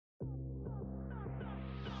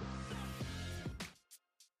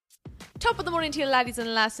Top of the morning to you laddies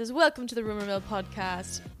and lasses. Welcome to the Rumour Mill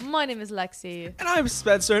podcast. My name is Lexi. And I'm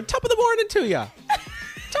Spencer. And top of the morning to ya.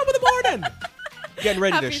 Top of the morning. Getting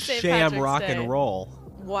ready Happy to St. sham Patrick's rock Day. and roll.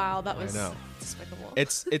 Wow, that I was know. despicable.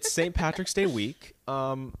 It's St. Patrick's Day week.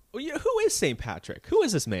 Who is St. Patrick? Who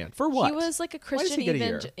is this man? For what? He was like a Why does Christian he get a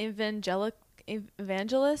year? evangelist.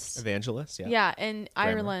 Evangelist, yeah. Yeah, in Grammar.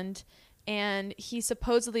 Ireland. And he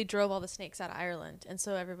supposedly drove all the snakes out of Ireland. And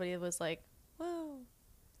so everybody was like, whoa.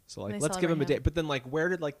 So And like, they let's give him a celebrate day. him. But then like, where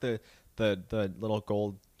did like the little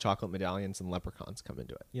gold chocolate medallions and leprechauns come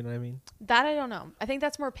into it? You know what I mean? That I don't know. I think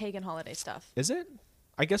that's more pagan holiday stuff. Is it?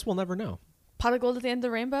 I guess we'll never know. Pot of gold at the end of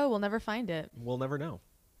the rainbow, we'll never find it. We'll never know.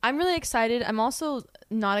 I'm really excited. I'm also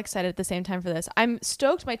not excited at the same time for this. I'm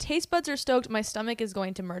stoked. My taste buds are stoked. My stomach is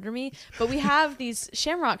going to murder me. But we have these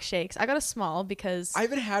Shamrock shakes. I got a small because I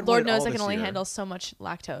haven't had Lord one knows all I can this only year. handle so much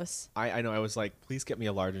lactose. I know. I was like, please get me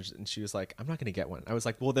a large. And she was like, I'm not going to get one. I was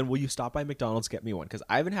like, well, then will you stop by McDonald's, get me one? Because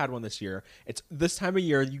I haven't had one this year. It's this time of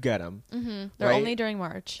year you get them. Mm-hmm. They're Right? only during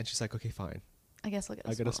March. And she's like, okay, fine. I guess I'll get a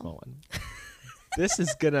I small. got a small one. This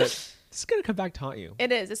is gonna come back to haunt you.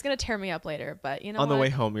 It is. It's going to tear me up later. But you know On the what? way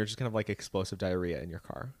home, you're just gonna have like explosive diarrhea in your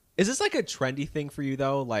car. Is this like a trendy thing for you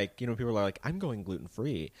though? Like, you know, people are like, I'm going gluten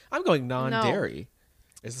free. I'm going non-dairy.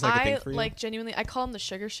 Is this like a thing for you? like genuinely, I call them the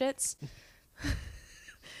sugar shits.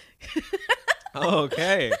 Oh,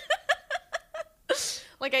 okay.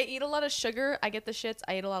 Like I eat a lot of sugar, I get the shits.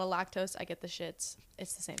 I eat a lot of lactose, I get the shits.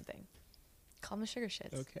 It's the same thing. Call them the sugar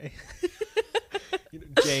shits. Okay. You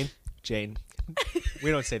know, Jane.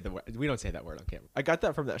 We don't say the word. We don't say that word on camera. I got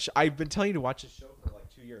that from that show. I've been telling you to watch this show for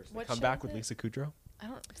like 2 years. What Come show back is with it? Lisa Kudrow. I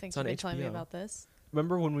don't think It's you've on been telling me HBO. about this.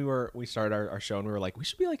 Remember when we started our show and we were like, we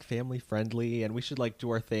should be like family friendly and we should like do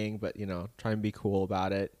our thing, but you know, try and be cool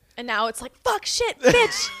about it. And now it's like, fuck shit,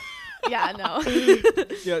 bitch. Yeah, no.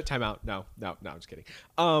 Yeah, time out. No, I'm just kidding.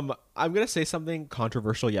 I'm gonna say something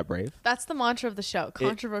controversial yet brave. That's the mantra of the show.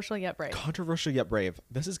 Controversial yet brave. Controversial yet brave.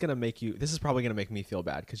 This is probably gonna make me feel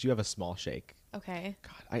bad because you have a small shake. Okay.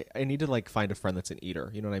 God, I need to like find a friend that's an eater.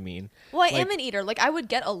 You know what I mean? Well, I Like- am an eater. Like, I would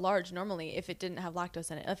get a large normally if it didn't have lactose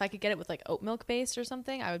in it. If I could get it with like oat milk based or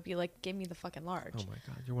something, I would be like, give me the fucking large. Oh my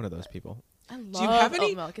god, you're one of those people. I love Do you have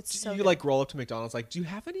any oat milk. It's do so you good. like roll up to McDonald's like, do you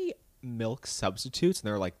have any milk substitutes? And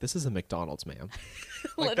they're like, this is a McDonald's, ma'am.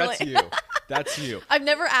 Like, that's you. Literally. That's you. I've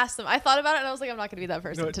never asked them. I thought about it and I was like, I'm not gonna be that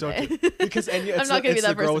person No, today. don't do, because and it's, I'm not gonna be it's that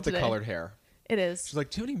the girl person with the today. colored hair. It is. She's like,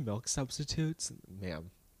 do you have any milk substitutes,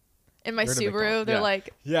 ma'am? In my You're in a Subaru, McDonald's. they're Yeah.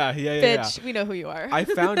 like, Yeah. bitch, we know who you are. I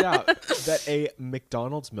found out that a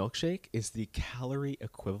McDonald's milkshake is the calorie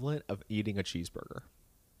equivalent of eating a cheeseburger.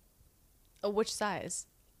 Oh, which size?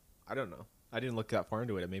 I don't know. I didn't look that far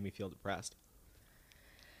into it. It made me feel depressed.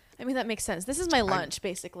 I mean, that makes sense. This is my lunch,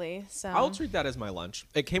 basically. So I'll treat that as my lunch.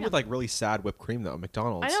 It came with like really sad whipped cream though.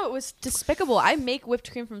 McDonald's. I know it was despicable. I make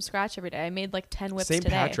whipped cream from scratch every day. I made like 10 whips St.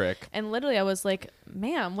 today. Patrick. And literally I was like,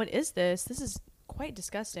 ma'am, what is this? This is quite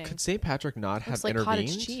disgusting. Could St. Patrick not Looks have like intervened?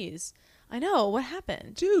 cottage cheese. I know. What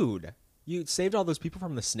happened? Dude, you saved all those people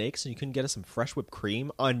from the snakes and you couldn't get us some fresh whipped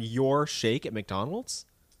cream on your shake at McDonald's?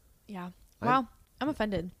 Yeah. Wow. I'm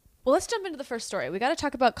offended. Well, let's jump into the first story. We got to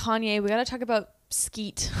talk about Kanye. We got to talk about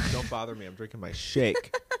Skeet. Don't bother me. I'm drinking my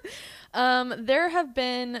shake. There have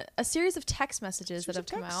been a series of text messages that have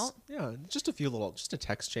Just a come text. out. Yeah, just a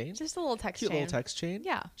text chain. Just a little text Cute chain. little text chain.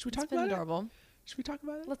 Yeah. Should we it's talk been about adorable. it? Should we talk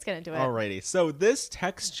about it? Let's get into it. Alrighty. So this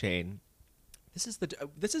text chain, this is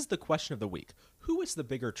the question of the week. Who is the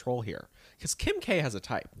bigger troll here? Because Kim K has a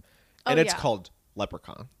type, and Oh, it's yeah. called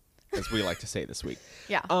Leprechaun, as we like to say this week.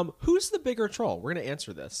 Yeah. Who's the bigger troll? We're gonna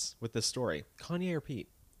answer this with this story. Kanye or Pete?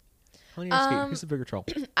 Kanye or Pete? Who's the bigger troll?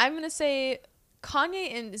 I'm going to say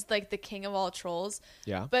Kanye is like the king of all trolls.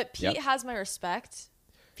 Yeah. But Pete Yep. has my respect.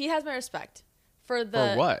 Pete has my respect for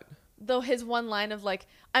For what? Though his one line of like,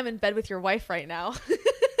 I'm in bed with your wife right now.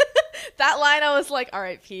 That line, I was like, all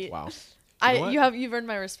right, Pete. Wow. You know what? You've earned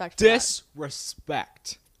my respect. For that.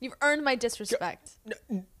 Disrespect. You've earned my disrespect.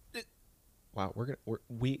 Wow.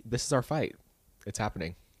 This is our fight. It's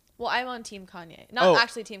happening. Well, I'm on Team Kanye. Not Oh.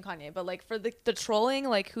 actually Team Kanye, but like for the trolling,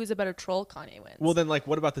 like who's a better troll? Kanye wins. Well, then, like,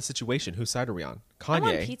 what about the situation? Whose side are we on? Kanye. I'm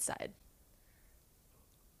on Pete's side.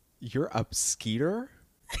 You're a skeeter.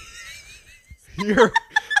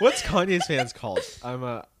 What's Kanye's fans called? I'm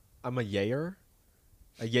a yayer,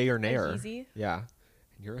 a yay or nayer. Yeezy? Yeah,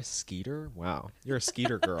 and you're a skeeter. Wow, you're a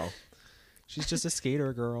skeeter girl. She's just a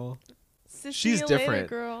skater girl. See She's you later, different.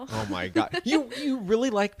 girl. Oh my god, you really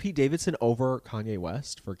like Pete Davidson over Kanye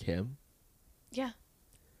West for Kim? Yeah.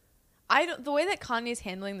 The way that Kanye's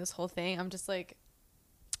handling this whole thing, I'm just like,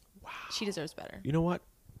 wow. She deserves better. You know what?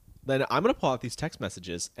 then I'm gonna pull out these text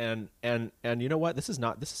messages and you know what? This is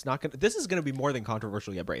gonna be more than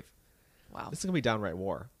controversial yet brave. Wow. This is gonna be downright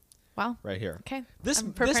war. Wow. Right here. Okay. This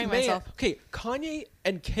I'm preparing man, myself. okay, Kanye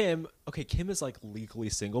and Kim. Okay, Kim is like legally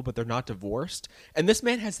single, but they're not divorced. And this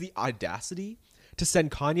man has the audacity to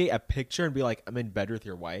send Kanye a picture and be like, "I'm in bed with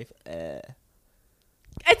your wife."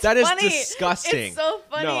 It's That is funny. disgusting. It's so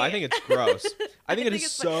funny. No, I think it's gross. I think it is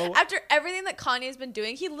it's so. funny. After everything that Kanye's been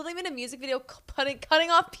doing, he literally made a music video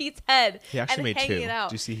cutting off Pete's head. He actually and made hanging two. it out.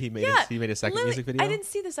 Do you see he made Yeah, he made a second literally, music video? I didn't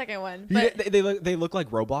see the second one, Yeah, but they look like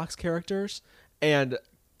Roblox characters, and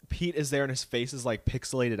Pete is there and his face is like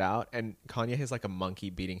pixelated out, and Kanye has like a monkey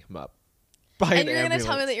beating him up. By and an you're gonna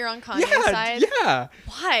tell me ambulance. that you're on Kanye's Yeah, side? yeah.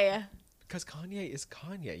 Why? Because Kanye is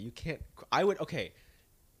Kanye. You can't. Okay.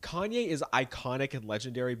 Kanye is iconic and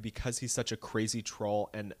legendary because he's such a crazy troll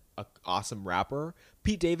and an awesome rapper.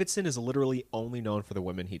 Pete Davidson is literally only known for the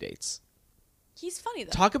women he dates. He's funny though.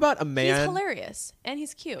 Talk about a man. He's hilarious and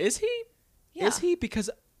he's cute. Is he? Yeah. Is he? Because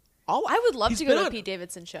I would love he's to go been to a on- Pete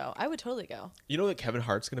Davidson show. I would totally go. You know that Kevin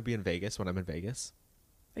Hart's going to be in Vegas when I'm in Vegas?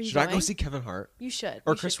 Are you Should going? I go see Kevin Hart? You should.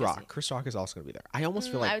 Or You should Chris go Rock? see. Chris Rock is also going to be there. I almost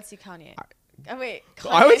feel like I would see Kanye. Oh wait,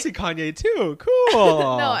 Kanye. I would see Kanye too. Cool.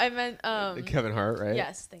 No, I meant Kevin Hart, right?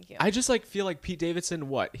 Yes, thank you. I just like feel like Pete Davidson.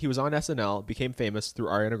 What he was on SNL, became famous through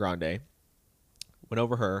Ariana Grande, went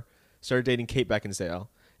over her, started dating Kate Beckinsale,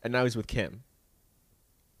 and now he's with Kim.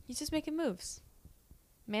 He's just making moves.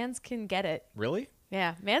 Mans can get it. Really?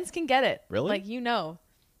 Yeah, mans can get it. Really? Like, you know.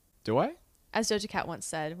 Do I? As Doja Cat once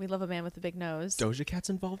said, we love a man with a big nose. Doja Cat's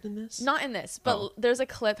involved in this? Not in this, but Oh. there's a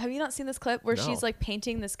clip. Have you not seen this clip where No. she's like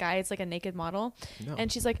painting this guy? It's like a naked model. No.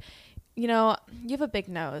 And she's like, you know, you have a big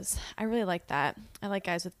nose. I really like that. I like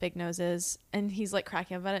guys with big noses. And he's like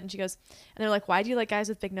cracking up about it. And she goes, and they're like, why do you like guys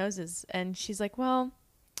with big noses? And she's like, well,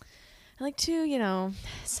 I like to, you know,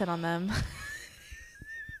 sit on them.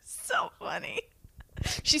 So funny.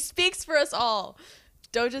 She speaks for us all.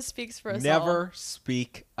 Doja speaks for us all. Never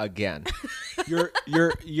speak again.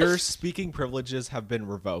 Your speaking privileges have been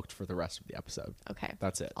revoked for the rest of the episode. Okay.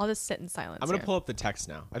 That's it. I'll just sit in silence. I'm going to here. pull up the text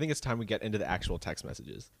now. I think it's time we get into the actual text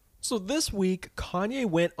messages. So this week, Kanye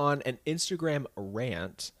went on an Instagram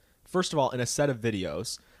rant. First of all, in a set of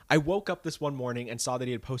videos. I woke up this one morning and saw that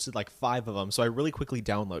he had posted like 5 of them. So I really quickly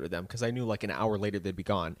downloaded them because I knew like an hour later they'd be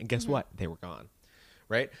gone. And guess what? They were gone.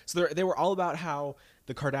 Right? So they were all about how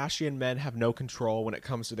the Kardashian men have no control when it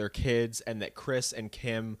comes to their kids, and that Kris and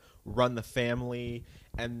Kim run the family,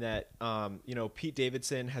 and that Pete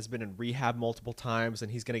Davidson has been in rehab multiple times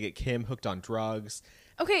and he's going to get Kim hooked on drugs.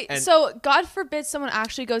 Okay, And- so God forbid someone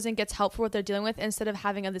actually goes and gets help for what they're dealing with instead of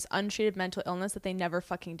having this untreated mental illness that they never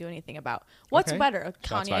fucking do anything about. What's Okay. better,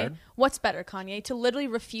 Shots Kanye? fired. What's better, Kanye? To literally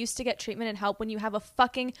refuse to get treatment and help when you have a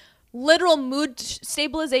fucking literal mood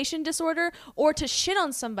stabilization disorder, or to shit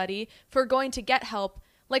on somebody for going to get help?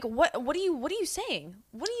 Like, what are you saying?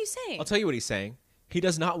 What are you saying? I'll tell you what he's saying. He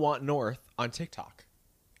does not want North on TikTok.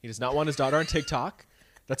 He does not want his daughter on TikTok.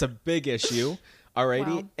 That's a big issue.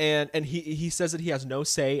 Alrighty. Wow. And he says that he has no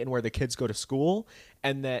say in where the kids go to school,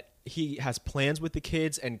 and that he has plans with the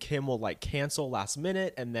kids, and Kim will like cancel last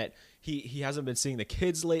minute, and that he hasn't been seeing the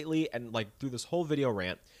kids lately, and like through this whole video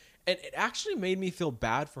rant. And it actually made me feel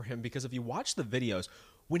bad for him, because if you watch the videos,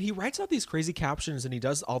 when he writes out these crazy captions and he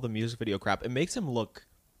does all the music video crap, it makes him look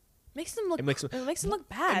makes him look. It makes him- it makes him look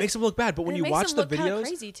bad. It makes him look bad, but when And it you makes watch him the look kinda videos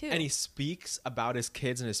crazy, too. and he speaks about his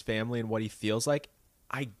kids and his family and what he feels like,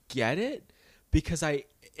 I get it, because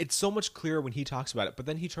it's so much clearer when he talks about it, but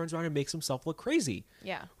then he turns around and makes himself look crazy.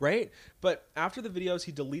 Yeah. Right? But after the videos,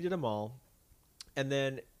 he deleted them all, and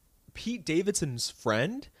then Pete Davidson's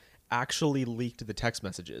friend actually leaked the text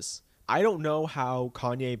messages. I don't know how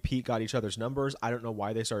Kanye and Pete got each other's numbers. I don't know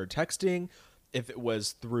why they started texting, if it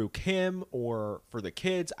was through Kim or for the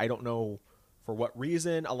kids. I don't know for what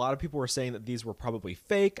reason. A lot of people were saying that these were probably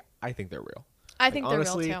fake. I think they're real. I think they're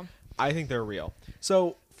honestly, real too. I think they're real.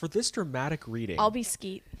 So for this dramatic reading, I'll be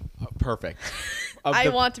Skeet. perfect. Of I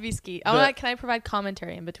the- want to be Skeet. Can I provide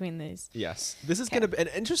commentary in between these? Yes, this is Okay. gonna be, and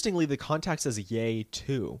interestingly, the contact says "Yay"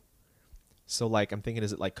 too. So like, I'm thinking,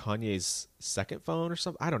 is it like Kanye's second phone or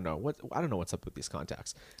something? I don't know what's up with these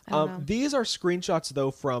contacts. I don't know. These are screenshots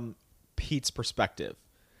though from Pete's perspective,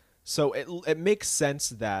 so it makes sense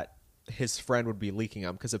that his friend would be leaking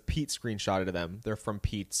them, because if Pete screenshotted them, they're from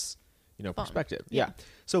Pete's Phone. perspective. Yeah. Yeah.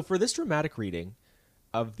 So for this dramatic reading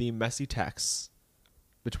of the messy texts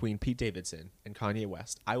between Pete Davidson and Kanye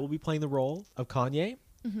West, I will be playing the role of Kanye.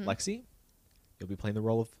 Mm-hmm. Lexi, you'll be playing the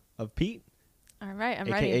role of Pete, All right, I'm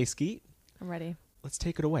aka ready. Skeet. I'm ready. Let's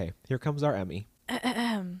take it away. Here comes our Emmy.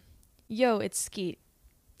 Yo, it's Skeet.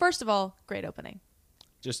 First of all, great opening.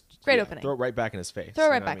 Just Great opening. Throw it right back in his face. Throw it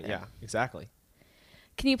You right know what back I mean? there. Yeah, exactly.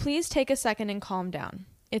 Can you please take a second and calm down?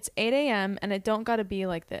 It's 8 a.m. and it don't gotta be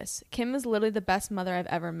like this. Kim is literally the best mother I've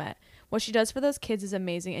ever met. What she does for those kids is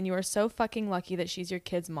amazing, and you are so fucking lucky that she's your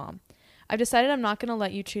kid's mom. I've decided I'm not gonna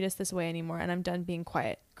let you treat us this way anymore, and I'm done being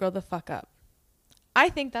quiet. Grow the fuck up. I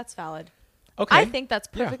think that's valid. Okay. I think that's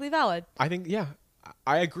perfectly valid. I think, yeah,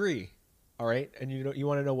 I agree. All right. And you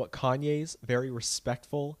want to know what Kanye's very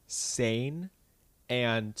respectful, sane,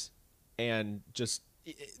 and just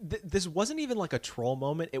this wasn't even like a troll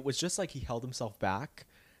moment. It was just like he held himself back.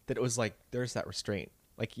 That it was like there's that restraint.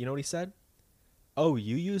 Like, you know what he said? Oh,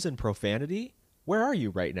 you using profanity? Where are you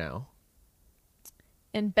right now?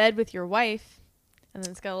 In bed with your wife, and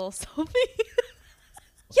then it's got a little selfie.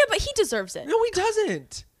 Yeah, but he deserves it. No, he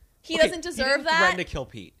doesn't. He doesn't deserve he didn't that. Threaten to kill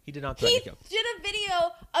Pete. He did not threaten He to kill. did a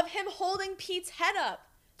video of him holding Pete's head up.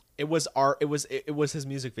 It was his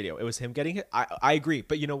music video. It was him getting hit. I agree.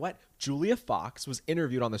 But you know what? Julia Fox was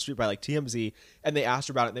interviewed on the street by like TMZ, and they asked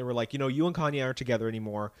her about it, and they were like, you and Kanye aren't together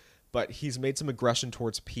anymore, but he's made some aggression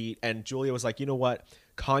towards Pete. And Julia was like, you know what?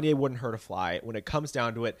 Kanye wouldn't hurt a fly. When it comes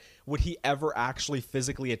down to it, would he ever actually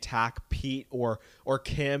physically attack Pete or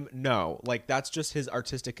Kim? No. Like, that's just his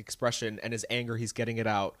artistic expression and his anger. He's getting it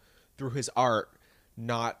out through his art,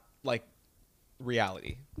 not like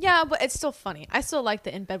reality. Yeah, but it's still funny. I still like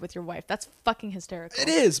the in bed with your wife. That's fucking hysterical. It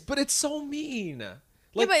is, but it's so mean.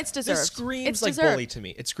 Like, but it's deserved. This screams It's like deserved. bully to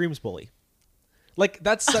me. It screams bully. Like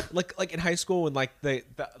that's like in high school when like the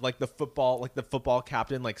football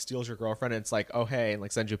captain like steals your girlfriend and it's like, oh hey, and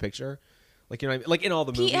like sends you a picture. Like, you know what I mean? Like in all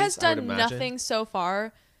the movies. Pete has I would done imagine. nothing so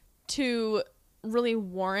far to really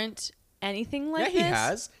warrant anything like Yeah, this. he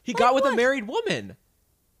has. He Like got with a what? married woman.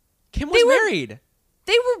 Kim was married.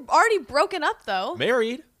 They were already broken up though.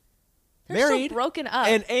 Married. They're married. still broken up.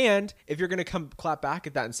 And if you're gonna come clap back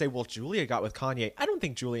at that and say, well, Julia got with Kanye, I don't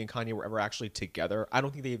think Julia and Kanye were ever actually together. I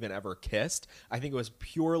don't think they even ever kissed. I think it was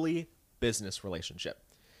purely business relationship.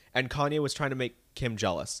 And Kanye was trying to make Kim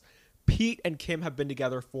jealous. Pete and Kim have been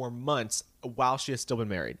together for months while she has still been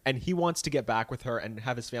married. And he wants to get back with her and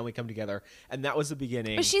have his family come together. And that was the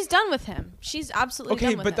beginning. But she's done with him. She's absolutely okay,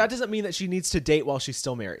 done with but him. that doesn't mean that she needs to date while she's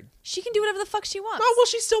still married. She can do whatever the fuck she wants. Oh, well,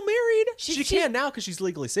 she's still married. She She- can now because she's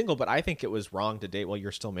legally single, but I think it was wrong to date while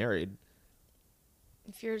you're still married.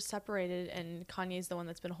 If you're separated and Kanye's the one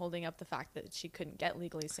that's been holding up the fact that she couldn't get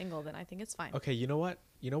legally single, then I think it's fine. Okay, you know what?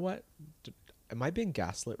 Am I being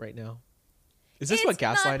gaslit right now? Is this It's what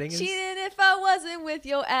gaslighting not is? cheating if I wasn't with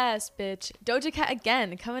your ass, bitch. Doja Cat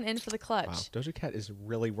again, coming in for the clutch. Wow, Doja Cat is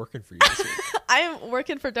really working for you this week. I am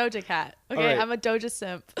working for Doja Cat. Okay, All right. I'm a Doja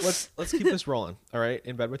simp. Let's keep this rolling. All right,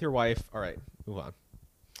 in bed with your wife. All right, move on.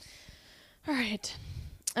 All right.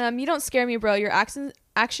 You don't scare me, bro. Your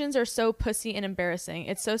actions are so pussy and embarrassing.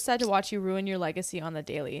 It's so sad to watch you ruin your legacy on the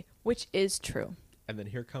daily, which is true. And then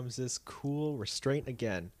here comes this cool restraint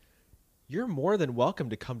again. You're more than welcome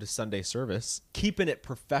to come to Sunday service. Keeping it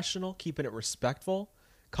professional, keeping it respectful.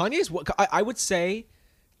 I would say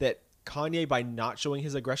that Kanye, by not showing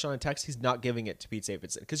his aggression on text, he's not giving it to Pete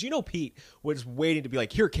Davidson. Because Pete was waiting to be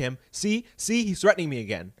like, here, Kim, see, he's threatening me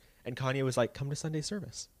again. And Kanye was like, come to Sunday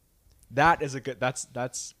service. That is a good,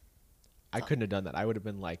 that's, I couldn't have done that. I would have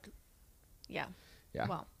been like, Yeah. yeah.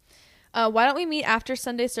 Well, why don't we meet after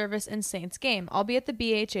Sunday service and Saints game? I'll be at the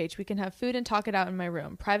BHH. We can have food and talk it out in my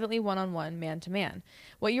room, privately, one-on-one, man-to-man.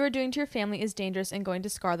 What you are doing to your family is dangerous and going to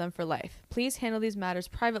scar them for life. Please handle these matters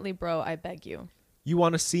privately, bro. I beg you. You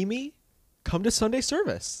want to see me? Come to Sunday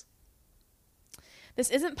service. This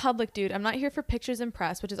isn't public, dude. I'm not here for pictures and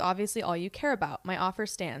press, which is obviously all you care about. My offer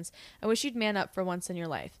stands. I wish you'd man up for once in your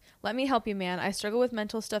life. Let me help you, man. I struggle with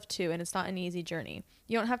mental stuff too, and it's not an easy journey.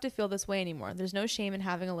 You don't have to feel this way anymore. There's no shame in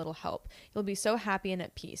having a little help. You'll be so happy and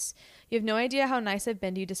at peace. You have no idea how nice I've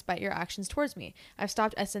been to you despite your actions towards me. I've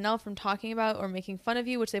stopped SNL from talking about or making fun of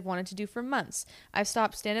you, which they've wanted to do for months. I've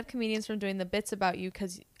stopped stand-up comedians from doing the bits about you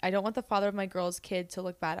because I don't want the father of my girl's kid to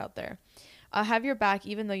look bad out there. I'll have your back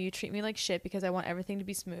even though you treat me like shit because I want everything to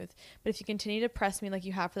be smooth. But if you continue to press me like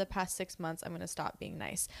you have for the past 6 months, I'm going to stop being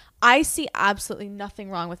nice. I see absolutely nothing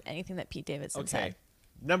wrong with anything that Pete Davidson said.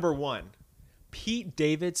 Number one, Pete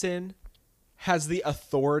Davidson has the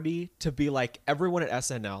authority to be like, everyone at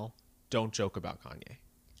SNL, don't joke about Kanye.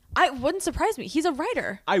 I wouldn't surprise me. He's a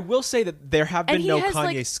writer. I will say that there have been And he no has,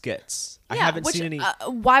 Kanye like- skits. I Yeah, haven't which, seen any.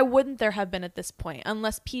 why wouldn't there have been at this point?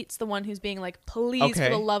 Unless Pete's the one who's being like, please, for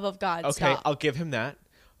the love of God, Okay, stop. I'll give him that.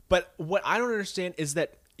 But what I don't understand is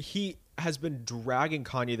that he has been dragging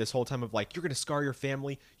Kanye this whole time of like, you're going to scar your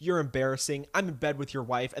family. You're embarrassing. I'm in bed with your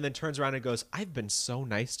wife. And then turns around and goes, I've been so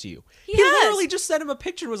nice to you. He has. literally just sent him a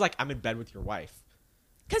picture and was like, I'm in bed with your wife.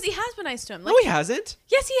 Because he has been nice to him. No, he hasn't.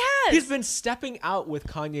 Yes, he has. He's been stepping out with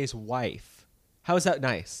Kanye's wife. How is that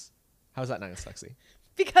nice? How is that nice, Lexi?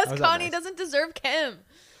 Because How is that Kanye nice? doesn't deserve Kim.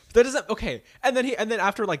 That doesn't okay. And then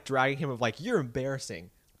after like dragging him of like you're embarrassing.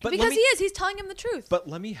 But Because he is. He's telling him the truth. But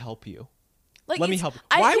let me help you. Like, let me help.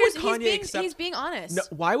 Why would Kanye accept? He's being honest. No,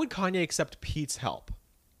 why would Kanye accept Pete's help?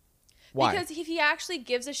 Why? Because if he actually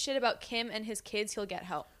gives a shit about Kim and his kids, he'll get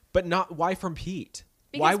help. But not why from Pete?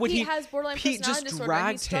 Because why would Pete has borderline Pete personality just disorder and he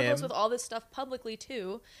dragged struggles him. with all this stuff publicly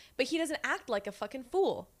too, but he doesn't act like a fucking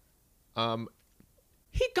fool.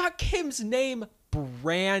 He got Kim's name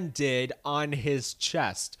branded on his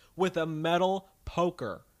chest with a metal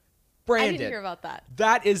poker. Branded. I didn't hear about that.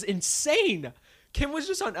 That is insane. Kim was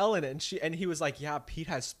just on Ellen and he was like, "Yeah, Pete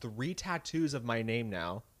has 3 tattoos of my name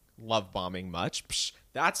now. Love bombing much? Psh,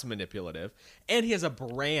 that's manipulative. And he has a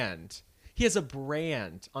brand. He has a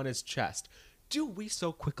brand on his chest." Do we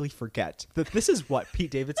so quickly forget that this is what Pete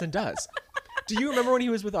Davidson does? Do you remember when he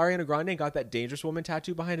was with Ariana Grande and got that Dangerous Woman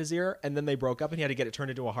tattoo behind his ear and then they broke up and he had to get it turned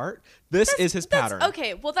into a heart? This is his pattern.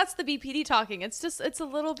 Okay, well that's the BPD talking. It's a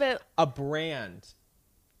little bit. A brand.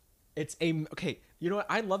 It's a okay. You know what?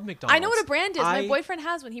 I love McDonald's. I know what a brand is. My boyfriend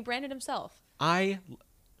has one. He branded himself.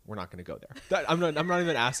 We're not going to go there. I'm not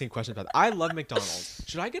even asking questions about that. I love McDonald's.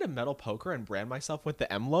 Should I get a metal poker and brand myself with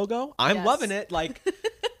the M logo? I'm Yes. loving it. Like,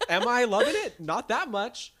 am I loving it? Not that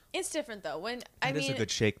much. It's different though. It is a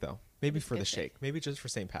good shake though. Maybe for the shake. Maybe just for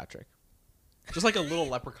St. Patrick. Just like a little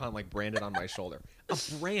leprechaun like branded on my shoulder. A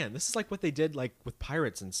brand. This is like what they did like with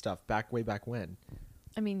pirates and stuff way back when.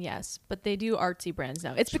 I mean, yes, but they do artsy brands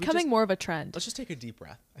now. It's Should we becoming just- more of a trend. Let's just take a deep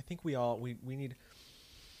breath. I think we need.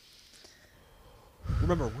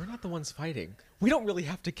 Remember, we're not the ones fighting. We don't really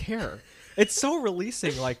have to care. It's so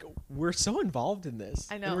releasing. Like, we're so involved in this.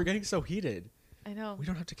 I know. And we're getting so heated. I know. We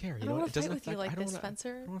don't have to care. You I know don't what? want to fight with you like this,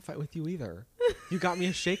 Spencer. I don't want to fight with you either. You got me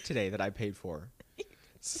a shake today that I paid for.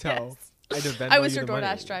 So Yes. I had to Venmo I was you your the money.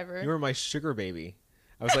 DoorDash driver. You were my sugar baby.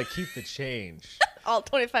 I was like, keep the change. All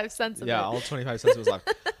 25 cents of it. Yeah, all 25 cents was left.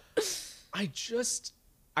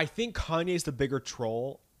 I think Kanye's the bigger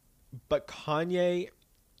troll, but Kanye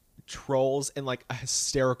trolls in like a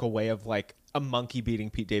hysterical way of like a monkey beating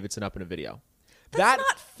Pete Davidson up in a video. That's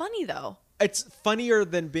not funny though. It's funnier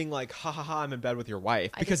than being like, ha ha ha, I'm in bed with your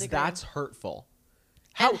wife, because disagree. that's hurtful.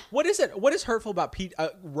 What is it? What is hurtful about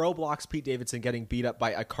Roblox Pete Davidson getting beat up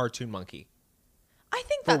by a cartoon monkey? I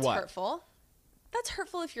think For that's what? hurtful. That's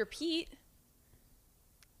hurtful if you're Pete.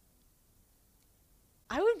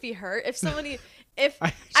 I wouldn't be hurt if somebody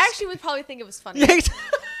I actually would probably think it was funny. Yeah,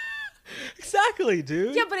 exactly,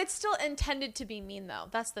 dude. Yeah, but it's still intended to be mean though.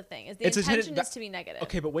 That's the thing. The intention is to be negative.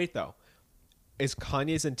 Okay, but wait though. Is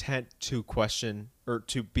Kanye's intent to question or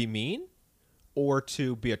to be mean or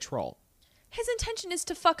to be a troll? His intention is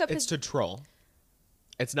to fuck up It's his to troll.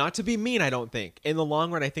 It's not to be mean, I don't think. In the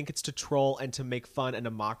long run, I think it's to troll and to make fun and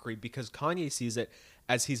a mockery, because Kanye sees it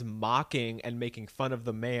as he's mocking and making fun of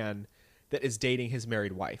the man that is dating his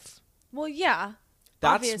married wife. Well, yeah.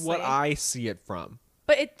 That's obviously. what I see it from.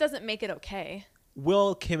 But it doesn't make it okay.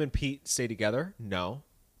 Will Kim and Pete stay together? No.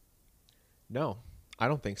 No, I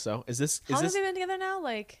don't think so. Is this How long have they been together now?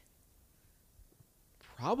 Like,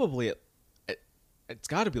 probably it's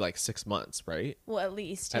got to be like 6 months, right? well, at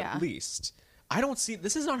least, yeah. At least. I don't see,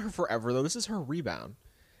 this is on her forever though. This is her rebound.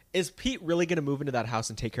 Is Pete really going to move into that house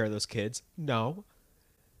and take care of those kids? No.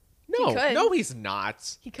 No. He could. No, he's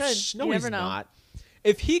not. He could. No, You he's never know. not.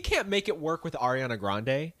 If he can't make it work with Ariana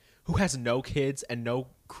Grande, who has no kids and no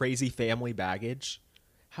crazy family baggage,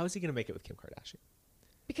 how is he going to make it with Kim Kardashian?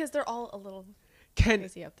 Because they're all a little Can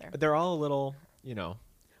crazy up there. They're all a little,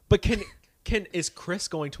 But is Chris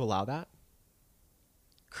going to allow that?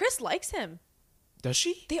 Chris likes him. Does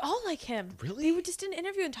she? They all like him. Really? They were just in an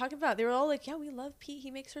interview and talking about it. They were all like, yeah, we love Pete.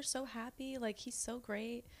 He makes her so happy. Like, he's so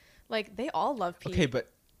great. Like, they all love Pete. Okay, but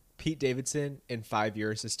Pete Davidson in 5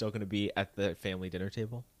 years is still going to be at the family dinner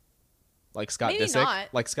table? Like Scott Maybe Disick? not.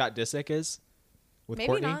 Like Scott Disick is with Maybe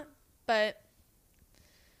Courtney? not. But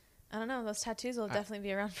I don't know. Those tattoos will definitely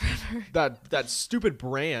be around forever. That stupid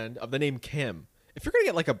brand of the name Kim. If you're going to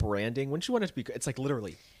get like a branding, wouldn't you want it to be, it's like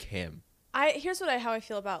literally Kim. Here's how I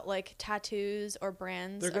feel about like tattoos or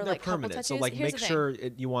brands They're or like couple permanent. tattoos. So like Here's make the thing. sure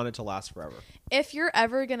you want it to last forever. If you're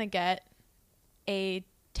ever gonna get a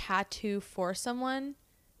tattoo for someone,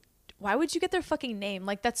 why would you get their fucking name?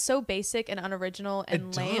 Like, that's so basic and unoriginal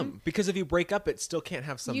and lame. Dumb. Because if you break up, it still can't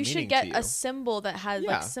have some You meaning should get to you. a symbol that has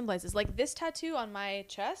Yeah. like symbolizes. Like this tattoo on my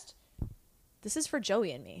chest. This is for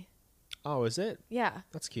Joey and me. Oh, is it? Yeah,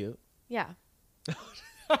 That's cute. yeah.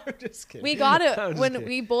 I'm just kidding. We got I'm it just when kidding.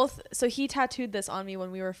 we both. So he tattooed this on me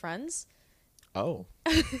when we were friends. Oh.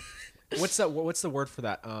 What's the word for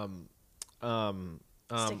that?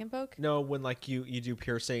 Stick and poke? No, when like you do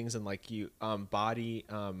piercings and like you body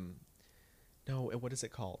no, what is it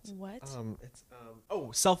called? What? It's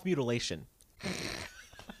self mutilation.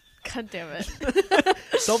 God damn it.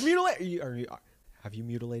 Self mutilate. Have you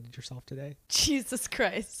mutilated yourself today? Jesus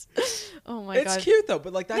Christ. Oh my god. It's cute though,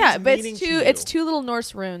 but like that. Yeah, has but meaning it's to two. you. It's two little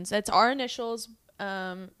Norse runes. It's our initials,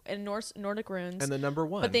 in Nordic runes. And the number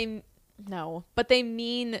 1. But they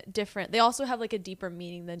mean different. They also have like a deeper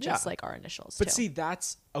meaning than just Yeah. like our initials. But too. see,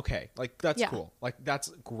 that's okay. Like that's Yeah. cool. Like that's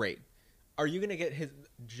great. Are you gonna get his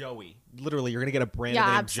Joey? Literally, you're gonna get a brand Yeah,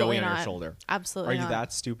 name absolutely Joey on not. your shoulder. Absolutely Are you not.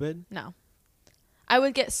 that stupid? No. I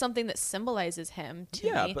would get something that symbolizes him to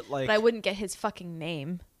Yeah, me, but, like- I wouldn't get his fucking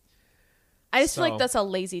name. I just feel like So- that's a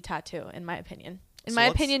lazy tattoo, in my opinion. In So my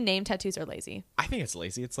let's- opinion, name tattoos are lazy. I think it's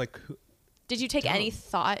lazy. It's like Did you take any Dumb.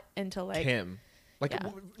 thought into like Kim. Like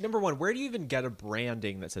Yeah. number 1, where do you even get a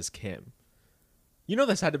branding that says Kim? You know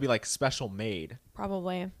this had to be like special made.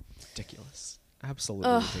 probably? Ridiculous. Absolutely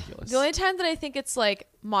Ugh. ridiculous. The only time that I think it's like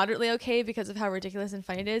moderately okay because of how ridiculous and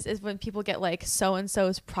funny it is when people get like so and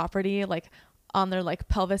so's property like on their like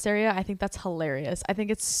pelvis area. I think that's hilarious. I think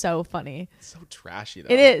it's so funny. It's so trashy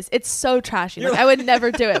though. It is. It's so trashy. You're Like I would never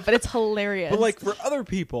do it, but it's hilarious. But like for other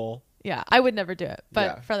people, yeah, I would never do it, but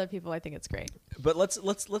Yeah. for other people, I think it's great. but let's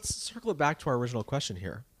circle it back to our original question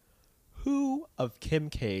here. Who of Kim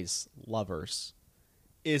K's lovers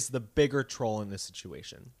is the bigger troll in this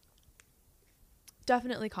situation?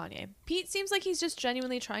 Definitely Kanye. Pete seems like he's just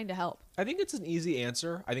genuinely trying to help. I think it's an easy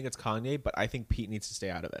answer. I think it's Kanye, but I think Pete needs to stay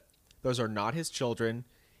out of it. Those are not his children.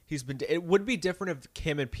 It would be different if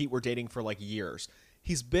Kim and Pete were dating for like years.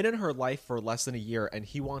 He's been in her life for less than a year, and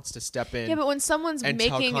he wants to step in. Yeah, but when someone's and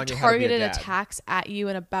tell making Kanye how to be a targeted dad. attacks at you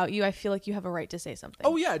and about you, I feel like you have a right to say something.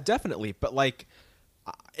 Oh yeah, definitely. But like,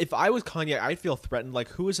 if I was Kanye, I'd feel threatened. Like,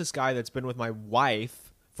 who is this guy that's been with my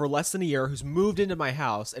wife for less than a year, who's moved into my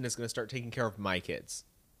house and is going to start taking care of my kids?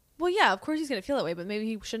 Well, yeah, of course he's gonna feel that way, but maybe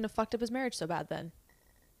he shouldn't have fucked up his marriage so bad then.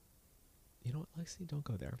 You know what, Lexi? Don't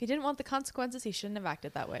go there. If he didn't want the consequences, he shouldn't have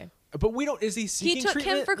acted that way. But we don't. Is he seeking took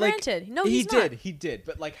treatment? him for Like, granted. No, he he's did. not. He did.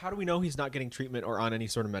 But like, how do we know he's not getting treatment or on any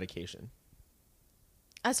sort of medication?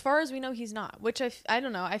 As far as we know, he's not. Which I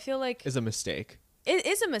don't know. I feel like Is a mistake. it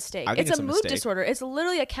is a mistake. I think It's it's a a mood mistake. disorder. It's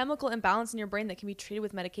literally a chemical imbalance in your brain that can be treated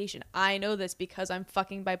with medication. I know this because I'm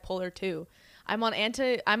fucking bipolar too. I'm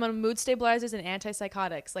on mood stabilizers and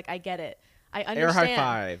antipsychotics. Like I get it. I understand. Air high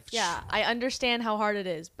five. Yeah, I understand how hard it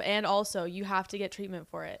is, and also you have to get treatment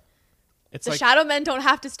for it. It's The like shadow men don't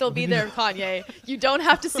have to still be there, Kanye. You don't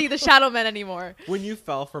have to see the shadow men anymore. when you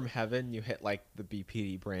fell from heaven, you hit like the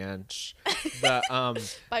BPD branch, the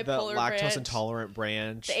Bipolar lactose branch, intolerant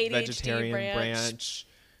branch, the ADHD vegetarian branch.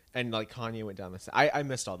 and like Kanye went down this. I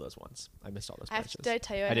missed all those ones. I missed all those branches. Did I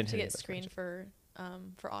tell you I have didn't to hit any get of those screened branches.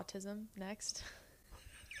 for autism next?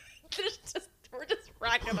 We're just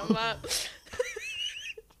racking them up.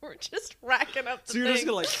 We're just racking up the So you're just things.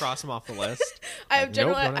 gonna like cross them off the list. I have Like,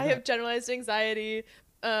 nope, don't I have have generalized anxiety,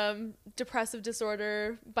 depressive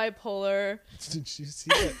disorder, bipolar. Did you see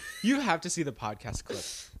that? You have to see the podcast clip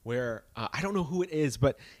where I don't know who it is,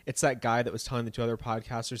 but it's that guy that was telling the two other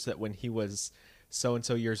podcasters that when he was so and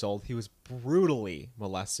so years old, he was brutally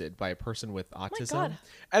molested by a person with autism, God.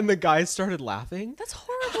 and the guys started laughing. That's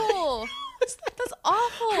horrible. That's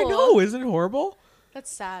awful. I know, isn't it horrible? That's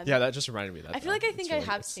sad. Yeah, that just reminded me of that. I feel like I It's think really- I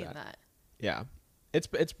have it's seen sad. that. Yeah, it's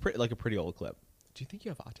pretty like a pretty old clip. Do you think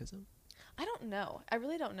you have autism? I don't know. I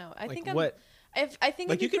really don't know. I Like think I'm. what? I think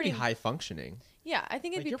Like it'd you be could pretty be high functioning. Yeah, I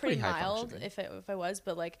think it'd Like, be you're pretty pretty high mild functioning. if I was,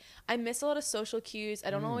 but like I miss a lot of social cues. I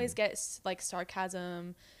don't always get like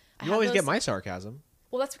sarcasm. I You have always get those- my sarcasm.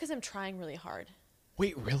 Well, that's because I'm trying really hard.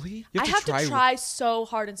 Wait, really? I have to try so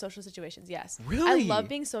hard in social situations. Yes, I Really? love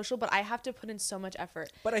being social, but I have to put in so much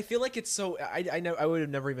effort. But I feel like it's so. I know. I would have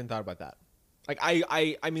never even thought about that. Like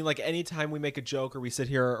I mean, like anytime we make a joke or we sit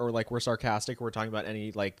here or like we're sarcastic or we're talking about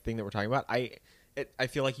any like thing that we're talking about, I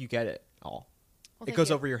feel like you get it all. Well, It thank goes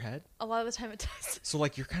you. over your head. A lot of the time, it does. So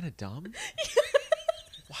like you're kind of dumb.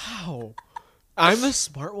 Wow, I'm the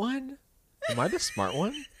smart one. Am I the smart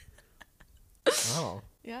one? Wow.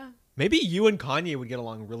 Yeah, Maybe you and Kanye would get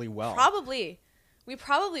along really well. probably. We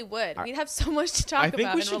probably would. We'd have so much to talk I about.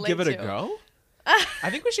 think we and should relate give it a to. go. I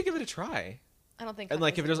think we should give it a try. I don't think. And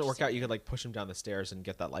like Kanye's if it doesn't work interested. out, you could like push him down the stairs and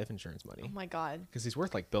get that life insurance money. Oh my god. Because he's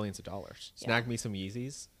worth like billions of dollars. Yeah. Snag me some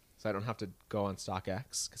Yeezys so I don't have to go on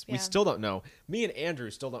StockX. Because we Yeah. still don't know. Me and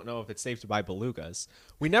Andrew still don't know if it's safe to buy belugas.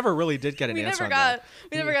 We never really did get an We answer never on that. got.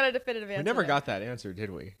 We never got a definitive answer. We never there. got that answer,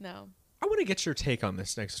 did we? No. I want to get your take on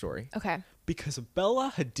this next story. Okay. Because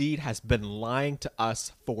Bella Hadid has been lying to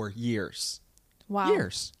us for years. Wow.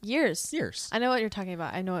 Years. Years. I know what you're talking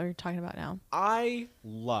about. I know what you're talking about now. I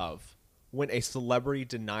love when a celebrity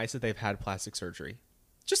denies that they've had plastic surgery.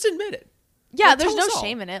 Just admit it. Yeah, Like, there's tell no us all.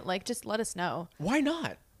 shame in it. Like, just let us know. Why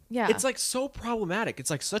not? Yeah. It's like so problematic. It's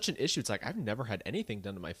like such an issue. It's like I've never had anything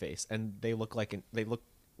done to my face, and they look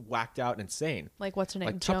whacked out and insane. Like, what's her name?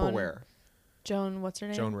 Like Tupperware. Joan, what's her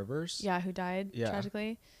name? Joan Rivers. Yeah, who died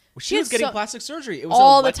tragically. She was getting so- plastic surgery. It was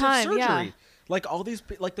all the elective time, surgery. yeah. Like all these,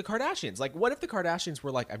 like the Kardashians. Like, what if the Kardashians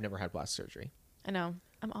were like, I've never had plastic surgery. I know.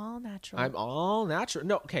 I'm all natural. I'm all natural.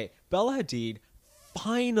 No, okay. Bella Hadid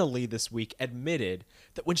finally this week admitted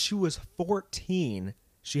that when she was 14,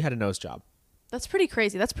 she had a nose job. That's pretty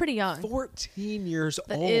crazy. That's pretty young. 14 years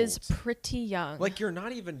That old. is pretty young. Like, you're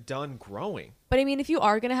not even done growing. But I mean, if you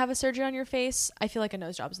are going to have a surgery on your face, I feel like a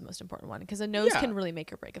nose job is the most important one because a nose Yeah. can really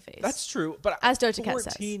make or break a face. That's true. But As Doja Cat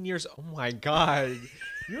says. 14 years. Oh my God.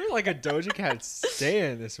 You're like a Doja Cat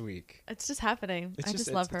stan this week. It's just happening. I just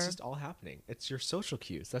it's, love her. It's just all happening. It's your social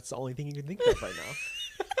cues. That's the only thing you can think of right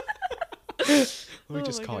now. Let me Oh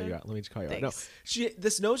just my call God. you out. Let me just call you out. Thanks. No,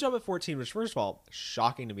 this nose job at 14 was, first of all,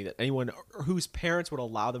 shocking to me that anyone whose parents would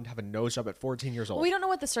allow them to have a nose job at 14 years old. Well, we don't know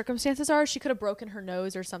what the circumstances are. She could have broken her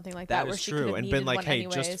nose or something like that. That where is she could true. have And needed been like, one hey,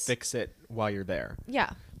 anyways. just fix it while you're there.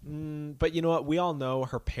 Yeah. But you know what? We all know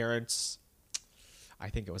her parents. I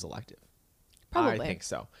think it was elective. Probably. I think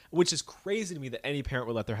so. Which is crazy to me that any parent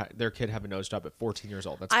would let their kid have a nose job at 14 years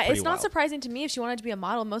old. That's pretty It's not wild. surprising to me if she wanted to be a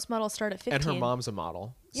model. Most models start at 15. And her mom's a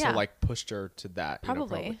model. Yeah. So, like, pushed her to that.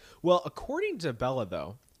 Probably. Well, according to Bella,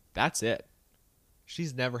 though, that's it.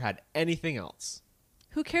 She's never had anything else.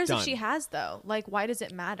 Who cares Done. if she has though? Like, why does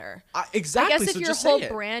it matter? Exactly. I guess if so your just whole say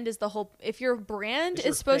it. brand is if your brand It's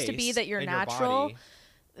your is supposed to be face that you're and your natural, body.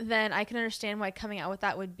 then I can understand why coming out with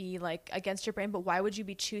that would be like against your brand. But why would you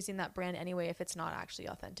be choosing that brand anyway if it's not actually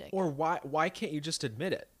authentic? Or why can't you just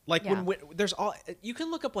admit it? Like Yeah. when there's all, you can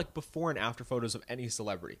look up like before and after photos of any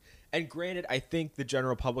celebrity. And granted, I think the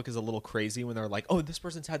general public is a little crazy when they're like, oh, this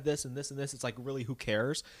person's had this and this and this. It's like, really, who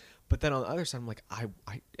cares? But then on the other side, I'm like, I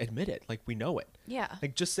admit it. Like, we know it. Yeah.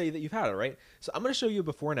 Like, just say that you've had it, right? So I'm going to show you a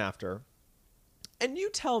before and after. And you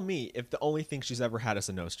tell me if the only thing she's ever had is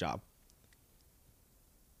a nose job.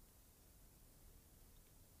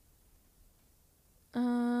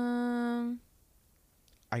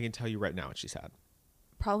 I can tell you right now what she's had.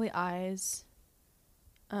 Probably eyes.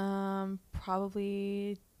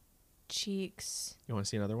 Probably cheeks. You want to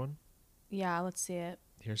see another one? Yeah, let's see it.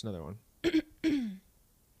 Here's another one.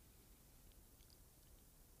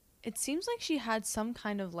 It seems like she had some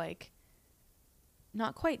kind of like,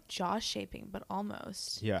 not quite jaw shaping, but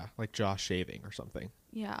almost. Yeah, like jaw shaving or something.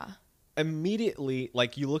 Yeah. Immediately,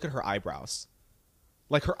 like, you look at her eyebrows.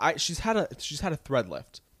 Like, her eye, she's had a thread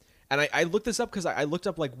lift. And I looked this up because I looked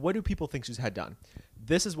up, like, what do people think she's had done?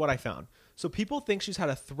 This is what I found. So people think she's had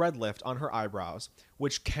a thread lift on her eyebrows,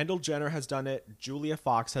 which Kendall Jenner has done it, Julia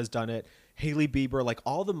Fox has done it, Hailey Bieber, like,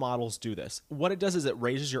 all the models do this. What it does is it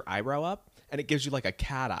raises your eyebrow up, and it gives you, like, a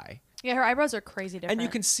cat eye. Yeah, her eyebrows are crazy different. And you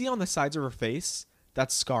can see on the sides of her face,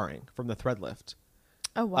 that's scarring from the thread lift.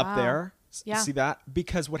 oh wow. Up there. Yeah. See that?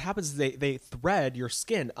 Because what happens is they thread your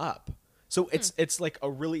skin up. So it's like a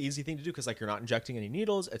really easy thing to do because, like, you're not injecting any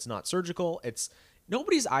needles. It's not surgical.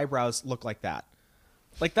 Nobody's eyebrows look like that.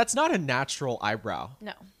 Like, that's not a natural eyebrow.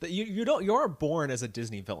 No. That you aren't born as a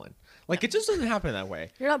Disney villain. Like, it just doesn't happen that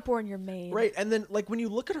way. You're not born, you're made. Right. And then, like, when you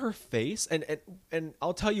look at her face, and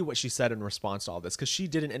I'll tell you what she said in response to all this, because she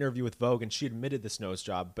did an interview with Vogue and she admitted this nose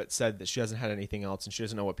job, but said that she hasn't had anything else and she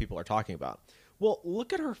doesn't know what people are talking about. Well,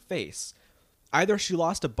 look at her face. Either she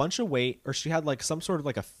lost a bunch of weight or she had, like, some sort of,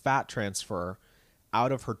 like, a fat transfer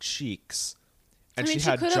out of her cheeks. And I mean, she she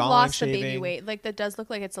had could have jawline lost shaving. the baby weight. Like, that does look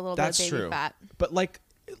like it's a little That's bit of baby true. fat. But, like,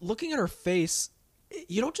 looking at her face,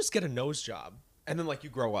 you don't just get a nose job and then, like, you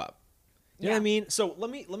grow up. You know what I mean? So let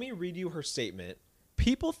me read you her statement.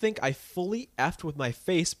 People think I fully effed with my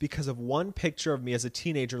face because of one picture of me as a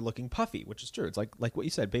teenager looking puffy, which is true. It's like what you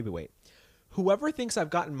said, baby weight. Whoever thinks I've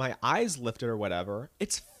gotten my eyes lifted or whatever,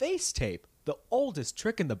 it's face tape. The oldest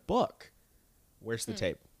trick in the book. Where's the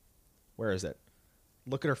tape? Where is it?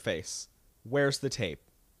 Look at her face. Where's the tape?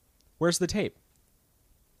 Where's the tape?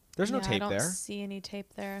 There's no tape I there. don't see any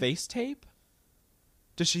tape there. Face tape?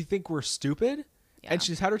 Does she think we're stupid? Yeah. And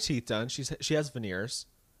she's had her teeth done. She has veneers.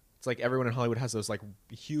 It's like everyone in Hollywood has those, like,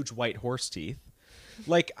 huge white horse teeth.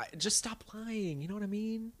 Like, just stop lying. You know what I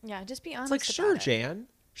mean? Yeah, just be It's honest. like, sure, about it. Jan.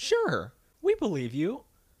 Sure. We believe you.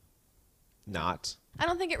 Not. I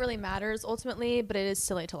don't think it really matters ultimately, but it is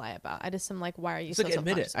silly to lie about. I just am like, why are you It's so like,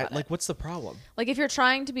 admit it. self-conscious about Like, what's the problem? Like, if you're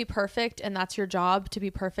trying to be perfect and that's your job to be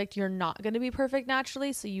perfect, you're not going to be perfect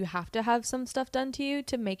naturally. So you have to have some stuff done to you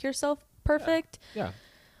to make yourself perfect. Yeah.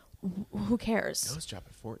 Who cares? Nose job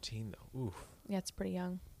at 14 though. Oof. Yeah, it's pretty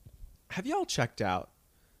young. Have y'all checked out?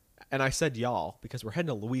 And I said y'all because we're heading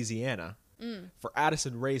to Louisiana for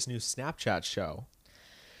Addison Rae's new Snapchat show.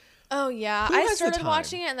 Oh yeah, Who I has the started time?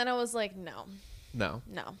 watching it and then I was like, no. No.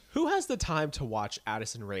 No. Who has the time to watch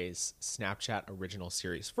Addison Rae's Snapchat original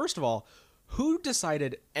series? First of all, who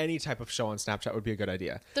decided any type of show on Snapchat would be a good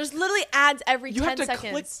idea? There's literally ads every You 10 have to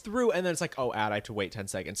seconds. click through, and then it's like, oh, ad, I have to wait 10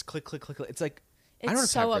 seconds. Click, click, click, click. It's like, I don't have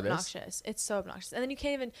It's time so for this. obnoxious. It's so obnoxious. And then you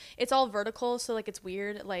can't even, it's all vertical, so like it's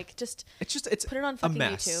weird. Like just It's put it on a fucking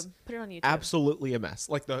mess. YouTube. Put it on YouTube. Absolutely a mess.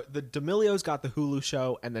 Like the D'Amelios got the Hulu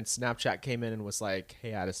show, and then Snapchat came in and was like,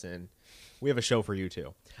 hey, Addison, we have a show for you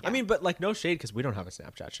too. Yeah. I mean, but like no shade because we don't have a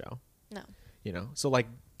Snapchat show. No. You know, so like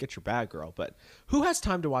get your bag, girl. But who has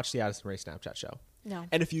time to watch the Addison Rae Snapchat show? No.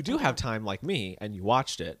 And if you do have time like me and you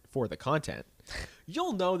watched it for the content,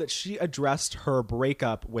 you'll know that she addressed her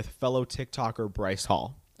breakup with fellow TikToker Bryce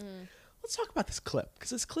Hall. Let's talk about this clip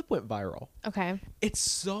because this clip went viral. Okay. It's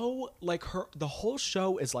so like the whole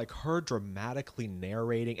show is like her dramatically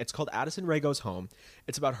narrating. It's called Addison Rae Goes Home.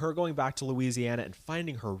 It's about her going back to Louisiana and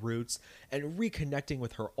finding her roots and reconnecting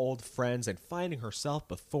with her old friends and finding herself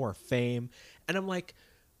before fame. And I'm like,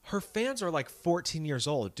 her fans are like 14 years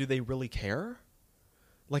old. Do they really care?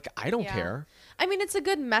 Like, I don't Yeah. care. I mean, it's a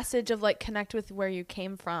good message of like connect with where you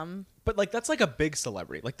came from. But like that's like a big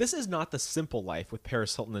celebrity. Like this is not The Simple Life with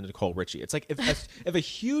Paris Hilton and Nicole Richie. It's like if a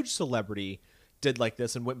huge celebrity did like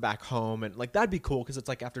this and went back home and like that'd be cool because it's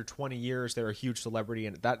like after 20 years they're a huge celebrity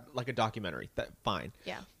and that like a documentary. That fine.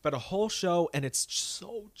 Yeah. But a whole show and it's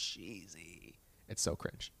so cheesy. It's so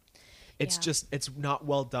cringe. It's Yeah. just it's not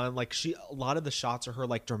well done. Like a lot of the shots are her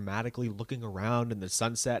like dramatically looking around in the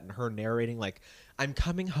sunset and her narrating like I'm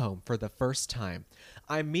coming home for the first time.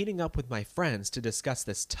 I'm meeting up with my friends to discuss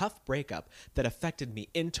this tough breakup that affected me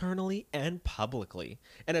internally and publicly.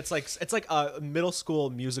 And it's like a middle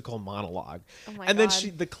school musical monologue. Oh my and then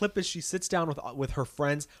God. the clip is she sits down with her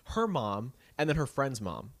friends, her mom, and then her friend's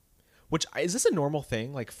mom. Which is this a normal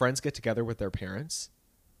thing? Like friends get together with their parents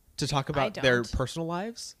to talk about their don't. personal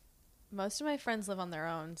lives? Most of my friends live on their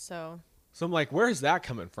own, so So I'm like, where's that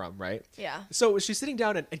coming from, right? yeah. So she's sitting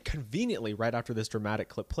down and conveniently right after this dramatic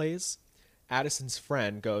clip plays, Addison's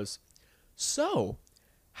friend goes, so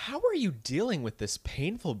how are you dealing with this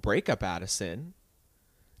painful breakup, Addison?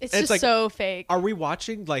 It's And just like, so fake. Are we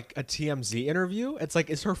watching like a TMZ interview? It's like,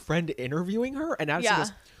 is her friend interviewing her? And Addison Yeah.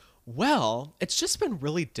 goes, well, it's just been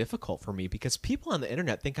really difficult for me because people on the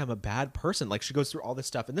internet think I'm a bad person. Like she goes through all this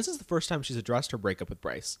stuff. And this is the first time she's addressed her breakup with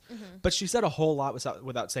Bryce. But she said a whole lot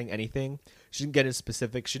without saying anything. She didn't get into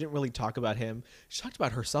specifics. She didn't really talk about him. She talked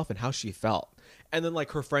about herself and how she felt. And then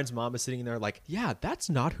like her friend's mom is sitting there like, yeah, that's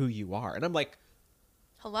not who you are. And I'm like,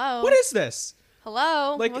 Hello. what is this?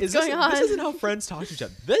 Hello. Like, What's is going on? this isn't how friends talk to each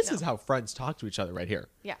other. This is how friends talk to each other right here.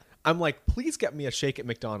 Yeah. I'm like, please get me a shake at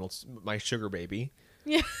McDonald's, my sugar baby.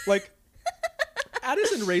 Yeah. Like,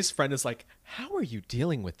 Addison Rae's friend is like, how are you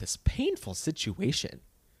dealing with this painful situation?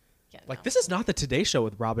 Yeah, Like, no. this is not the Today Show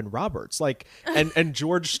with Robin Roberts, like, and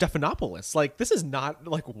George Stephanopoulos. Like, this is not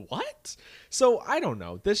like what? So I don't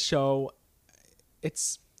know. This show,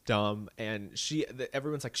 it's dumb, and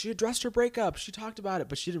everyone's like, she addressed her breakup, she talked about it,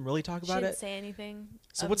 but she didn't really talk She about didn't it. say anything.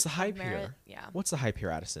 So of- what's the of hype merit. here? Yeah. What's the hype here,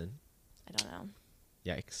 Addison? I don't know.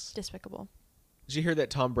 Yikes! Despicable. Did you hear that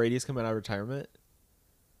Tom Brady's coming out of retirement?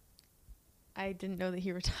 I didn't know that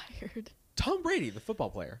he retired. Tom Brady, the football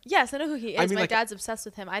player. Yes, I know who he is. I mean, My like- dad's obsessed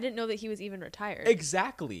with him. I didn't know that he was even retired.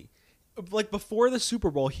 Exactly. Like before the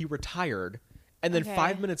Super Bowl, he retired, and then Okay.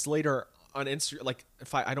 5 minutes later on Instagram, like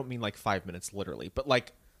I don't mean like 5 minutes literally, but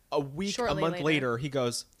like a week, Shortly a month later. later, he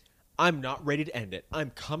goes, "I'm not ready to end it. I'm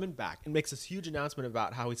coming back," and makes this huge announcement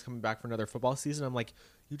about how he's coming back for another football season. I'm like,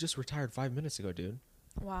 you just retired 5 minutes ago, dude.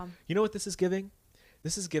 Wow. You know what this is giving?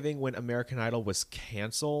 This is giving when American Idol was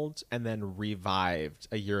canceled and then revived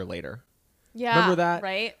a year later. Yeah. Remember that?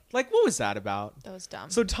 Right? Like, what was that about? That was dumb.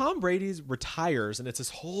 So Tom Brady's retires, and it's this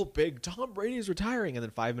whole big Tom Brady's retiring, and then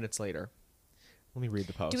 5 minutes later, let me read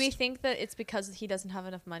the post. Do we think that it's because he doesn't have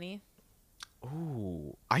enough money?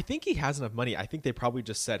 Ooh, I think he has enough money. I think they probably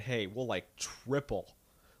just said, "Hey, we'll like triple,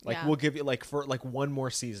 like Yeah. we'll give you like for like one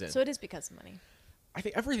more season." So it is because of money. I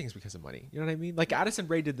think everything's because of money. You know what I mean? Like Addison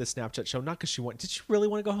Rae did this Snapchat show not because she wanted. Did she really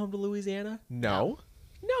want to go home to Louisiana? No,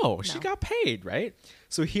 she No. got paid, right?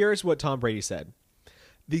 So here's what Tom Brady said.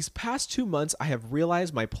 These past 2 months, I have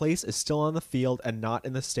realized my place is still on the field and not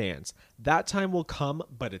in the stands. That time will come,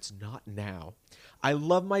 but it's not now. I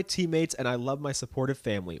love my teammates and I love my supportive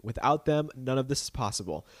family. Without them, none of this is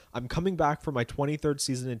possible. I'm coming back for my 23rd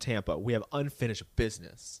season in Tampa. We have unfinished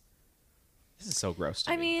business. This is so gross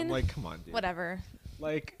to I me. mean, I'm like, come on, dude. Whatever.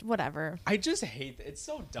 Like, Whatever. I just hate it. It's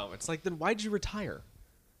so dumb. It's like, then why'd you retire?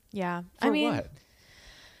 Yeah. For I mean, what?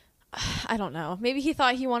 I don't know. Maybe he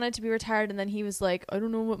thought he wanted to be retired, and then he was like, I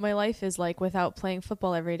don't know what my life is like without playing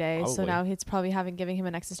football every day. So Probably. now it's probably giving him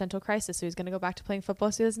an existential crisis. So he's going to go back to playing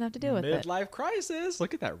football so he doesn't have to deal with it. Midlife crisis.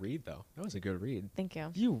 Look at that read, though. That was a good read. Thank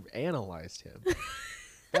you. You analyzed him.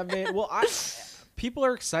 That man. Well, people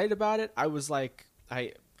are excited about it. I was like,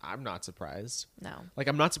 I'm not surprised. No. Like,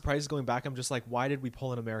 I'm not surprised he's going back. I'm just like, why did we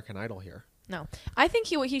pull an American Idol here? No. I think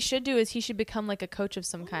what he should do is he should become like a coach of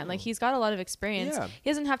some kind. Like, he's got a lot of experience. Yeah. He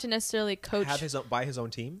doesn't have to necessarily coach. Buy his own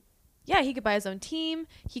team. Yeah, he could buy his own team.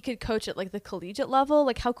 He could coach at like the collegiate level.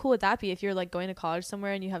 Like, how cool would that be if you're like going to college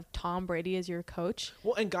somewhere and you have Tom Brady as your coach?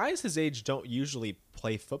 Well, and guys his age don't usually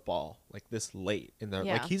play football like this late in their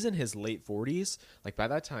Yeah. like he's in his late 40s. Like by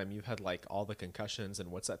that time you've had like all the concussions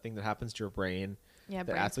and what's that thing that happens to your brain Yeah, that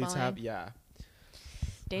brain athletes swelling. have? Yeah.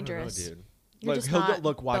 Dangerous. I don't know, dude. You're just not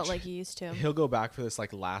watch built like you used to. He'll go back for this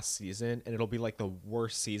like last season and it'll be like the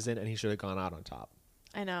worst season and he should have gone out on top.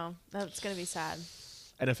 I know. That's going to be sad.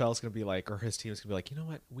 NFL's going to be like, or his team's going to be like, you know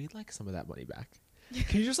what? We'd like some of that money back.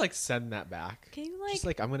 Can you just like send that back? Can you like, Just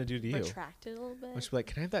like I'm going to do to you. retract it a little bit? I'll just be like,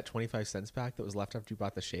 can I have that 25 cents back that was left after you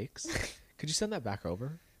bought the shakes? Could you send that back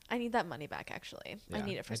over? I need that money back, actually. I Yeah.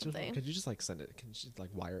 need it for something. Could you just like send it? Can you just like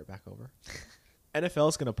wire it back over?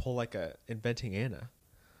 NFL's going to pull like a Inventing Anna.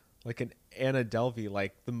 Like an Anna Delvey,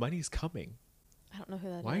 like the money's coming. I don't know who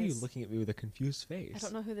that is. Why are you looking at me with a confused face? I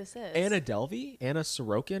don't know who this is. Anna Delvey? Anna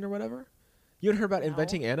Sorokin or whatever? You haven't heard about No.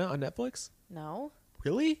 Inventing Anna on Netflix? No?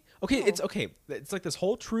 Really? Okay, No. it's okay. It's like this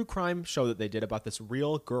whole true crime show that they did about this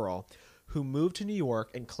real girl who moved to New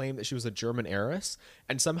York and claimed that she was a German heiress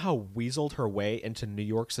and somehow weaseled her way into New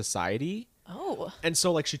York society. Oh. And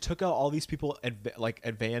so like she took out all these people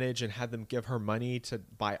advantage and had them give her money to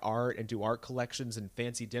buy art and do art collections and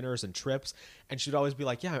fancy dinners and trips. And she'd always be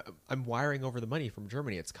like, yeah, I'm wiring over the money from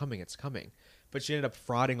Germany. It's coming. It's coming. But she ended up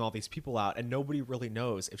frauding all these people out. And nobody really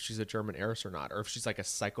knows if she's a German heiress or not, or if she's like a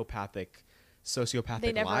psychopathic, sociopathic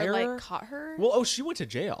They never liar. like caught her? Well, she went to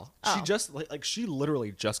jail. She Oh. just like she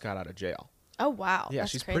literally just got out of jail. Oh, wow. Yeah,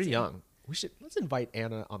 That's she's crazy. pretty young. Let's invite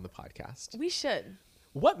Anna on the podcast. We should.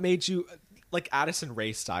 What made you, like Addison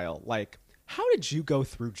Rae style, like, how did you go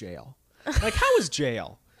through jail? Like, how was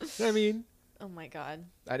jail? You know what I mean? Oh, my God.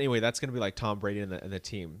 Anyway, that's going to be like Tom Brady and the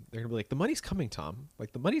team. They're going to be like, the money's coming, Tom.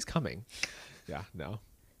 Like, the money's coming. Yeah, no.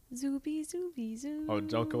 Zooby, zooby, zoo. Oh,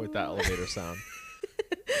 don't go with that elevator sound.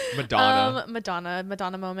 Madonna.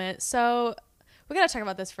 Madonna moment. So we got to talk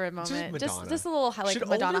about this for a moment. Madonna. Just a little like Should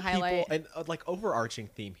Madonna older people- highlight. and like overarching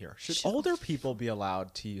theme here. Should older people be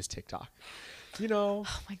allowed to use TikTok? You know,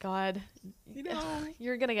 Oh my God. you know.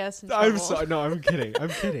 You're going to get us in trouble. I'm sorry. No, I'm kidding. I'm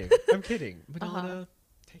kidding. I'm kidding. Madonna,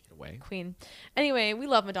 take it away. Queen. Anyway, we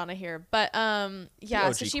love Madonna here. But yeah,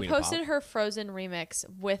 OG so she Queen of posted Pop. her Frozen remix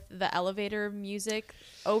with the elevator music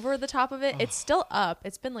over the top of it. It's still up.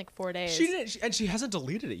 It's been like 4 days. She didn't, and she hasn't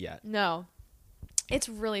deleted it yet. No. It's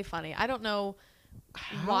really funny. I don't know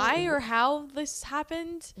How- why or how this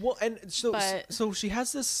happened. Well, and so But- so she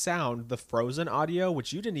has this sound, the Frozen audio,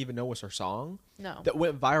 which you didn't even know was her song, No. that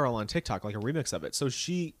went viral on TikTok, like a remix of it. So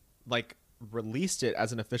she like released it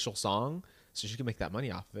as an official song, so she can make that money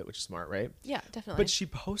off of it, which is smart, right? Yeah, definitely. But she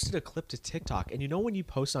posted a clip to TikTok, and you know when you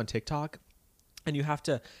post on TikTok, and you have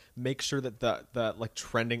to make sure that the like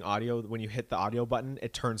trending audio, when you hit the audio button,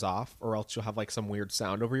 it turns off, or else you'll have like some weird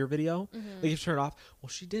sound over your video. Like you have to turn it off. Well,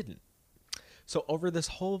 she didn't. So over this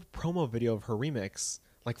whole promo video of her remix,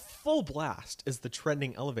 like full blast is the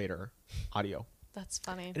trending elevator audio, That's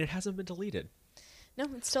funny. and it hasn't been deleted. No,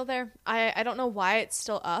 it's still there. I don't know why it's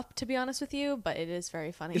still up, to be honest with you, but it is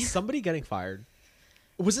very funny. Is somebody getting fired?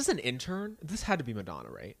 Was this an intern? This had to be Madonna,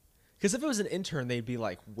 right? Because if it was an intern, they'd be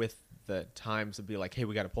like with the Times and be like, "Hey,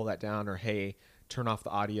 we got to pull that down," or "Hey, turn off the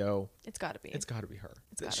audio." It's got to be. It's got to be her.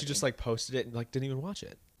 It's gotta She just be. like posted it and like didn't even watch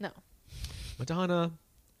it. No. Madonna,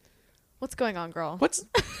 What's going on, girl? what's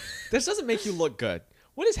this doesn't make you look good.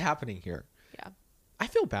 What is happening here? Yeah. I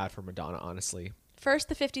feel bad for Madonna, honestly. First,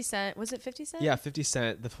 the 50 Cent. Was it 50 Cent? Yeah, 50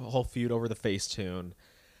 Cent, the whole feud over the Facetune.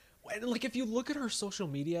 And like if you look at her social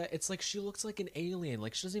media, it's like she looks like an alien.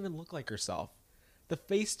 Like she doesn't even look like herself. The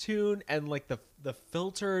Facetune and like the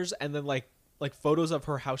filters and then like photos of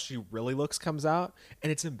her how she really looks comes out,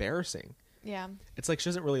 and it's embarrassing. Yeah. It's like she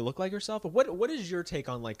doesn't really look like herself. But what is your take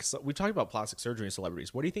on like we talked about plastic surgery and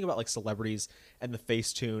celebrities. What do you think about like celebrities and the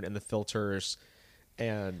Facetune and the filters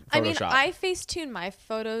and Photoshop? I mean, I Facetune my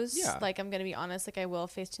photos. Yeah. Like, I'm going to be honest. Like, I will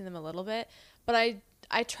Facetune them a little bit. But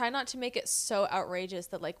I try not to make it so outrageous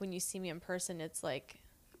that, like, when you see me in person, it's like,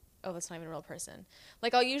 oh, that's not even a real person.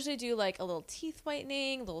 Like, I'll usually do like a little teeth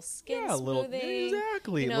whitening, little skin Yeah, a little smoothing.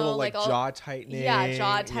 exactly, you know, little like I'll- jaw tightening. Yeah, jaw You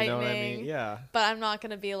know what I tightening. mean? Yeah. But I'm not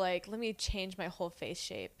gonna be like, let me change my whole face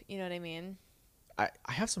shape. You know what I mean? I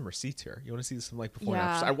have some receipts here. You want to see some like before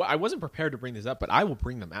Yeah. and after? I wasn't prepared to bring these up, but I will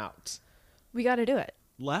bring them out. We got to do it.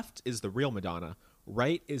 Left is the real Madonna.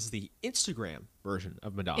 Right is the Instagram version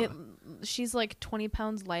of Madonna. She's like 20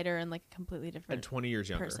 pounds lighter and like a completely different And 20 years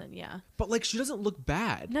younger. person. Yeah. But like she doesn't look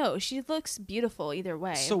bad. No, she looks beautiful either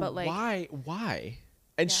way. So but like, why?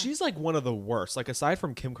 And Yeah. she's like one of the worst. Like aside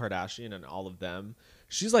from Kim Kardashian and all of them,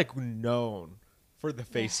 she's like known for the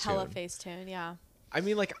face hella tune. face tune. Yeah. I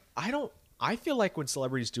mean, like I feel like when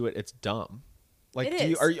celebrities do it, it's dumb. Like, It do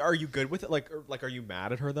you is. are you good with it? Like, are you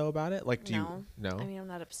mad at her though about it? Like, do No. you no? I mean, I'm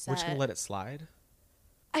not upset. We're just gonna let it slide.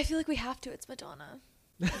 I feel like we have to. It's Madonna.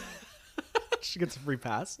 She gets a free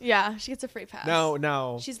pass. Yeah, she gets a free pass.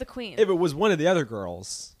 No. She's the queen. If it was one of the other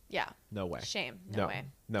girls, yeah. no way. Shame. No. No way.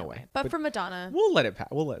 No way. But, But for Madonna, We'll let it pass.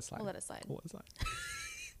 We'll let it slide. we'll let it slide. We'll let it slide.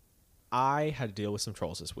 I had to deal with some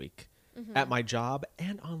trolls this week Mm-hmm. at my job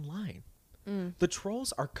and online. Mm. The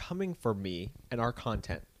trolls are coming for me and our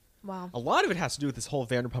content. Wow. A lot of it has to do with this whole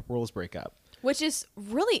Vanderpump Rules breakup. Which is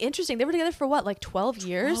really interesting. They were together for what, like 12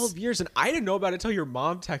 years? 12 years, and I didn't know about it until your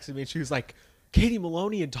mom texted me, and she was like, Katie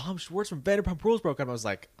Maloney and Tom Schwartz from Vanderpump Rules broke up. I was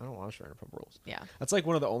like, I don't watch Vanderpump Rules. Yeah. That's like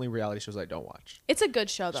one of the only reality shows I don't watch. It's a good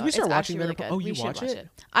show, though. Should we start it's watching actually really Vanderpump- good. Oh, We you should watch it?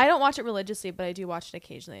 I don't watch it religiously, but I do watch it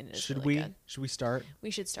occasionally, and it is Should really we? good. Should we start?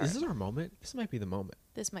 We should start. This is our moment. This might be the moment.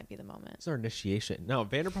 This might be the moment. This is our initiation. No,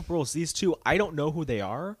 Vanderpump Rules. These two, I don't know who they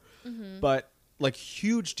are, Mm-hmm. but like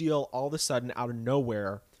huge deal. All of a sudden, out of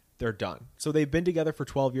nowhere, they're done. So they've been together for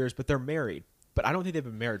 12 years, but they're married. But I don't think they've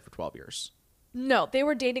been married for 12 years. No, they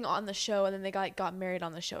were dating on the show, and then they got married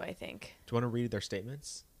on the show, I think. Do you want to read their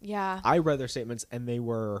statements? Yeah. I read their statements, and they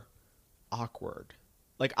were awkward.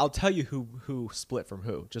 Like I'll tell you who split from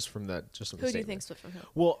who, just from the Who do you statement. think split from who?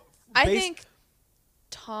 Well, I think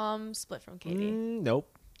Tom split from Katie.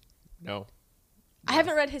 Nope. No. I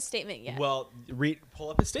haven't read his statement yet. Well,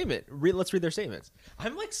 pull up his statement. Let's read their statements.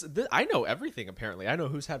 I'm like, I know everything. Apparently, I know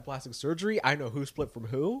who's had plastic surgery. I know who split from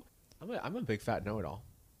who. I'm a big fat know-it-all.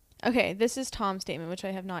 Okay, this is Tom's statement, which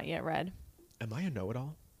I have not yet read. Am I a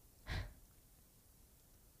know-it-all?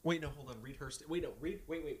 Wait, no, hold on. Read her. Wait, no, wait.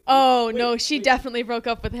 Oh, Wait, no, she wait. definitely broke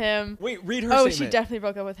up with him. Wait, read her Oh, statement. she definitely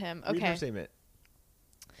broke up with him. Read Okay. her statement.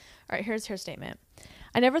 All right, here's her statement.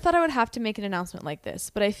 I never thought I would have to make an announcement like this,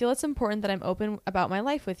 but I feel it's important that I'm open about my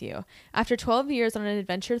life with you. After 12 years on an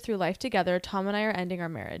adventure through life together, Tom and I are ending our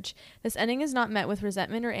marriage. This ending is not met with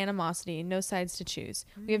resentment or animosity, no sides to choose.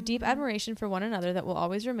 We have deep admiration for one another that will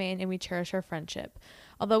always remain, and we cherish our friendship.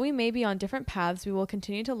 Although we may be on different paths, we will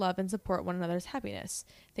continue to love and support one another's happiness.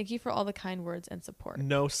 Thank you for all the kind words and support.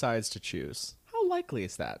 No sides to choose. How likely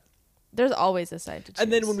is that? There's always a side to choose.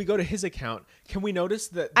 And then when we go to his account, can we notice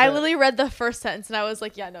that I literally read the first sentence and I was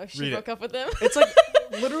like, yeah, no, she Read it. broke up with him. it's like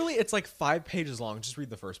literally it's like 5 pages long. Just read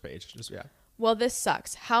the first page. Just yeah. Well, this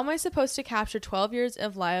sucks. How am I supposed to capture 12 years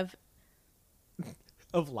of live?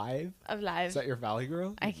 Of live? Is that your Valley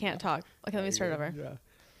Girl? I can't talk. Okay, let me start over. Yeah.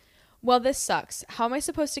 Well, this sucks. How am I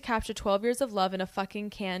supposed to capture 12 years of love in a fucking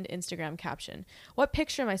canned Instagram caption? What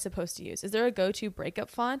picture am I supposed to use? Is there a go-to breakup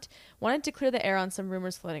font? Wanted to clear the air on some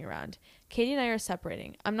rumors floating around. Katie and I are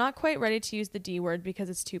separating. I'm not quite ready to use the D word because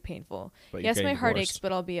it's too painful. But you're Yes, my getting heart divorced. aches,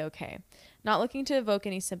 but I'll be okay. Not looking to evoke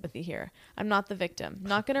any sympathy here. I'm not the victim.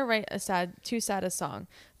 Not gonna write too sad a song.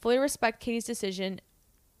 Fully respect Katie's decision.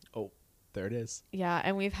 Oh, there it is. Yeah,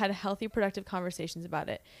 and we've had healthy, productive conversations about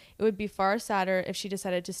it. It would be far sadder if she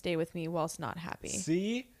decided to stay with me whilst not happy.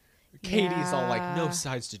 See? Katie's all like, no Yeah.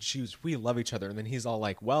 sides to choose. We love each other. And then he's all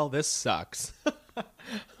like, well, this sucks.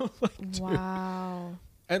 I'm like, dude. Wow.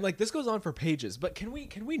 And like this goes on for pages. But can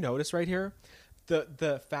we notice right here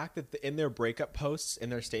the fact that in their breakup posts, in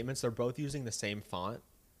their statements, they're both using the same font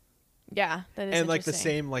Yeah, that is and like the interesting.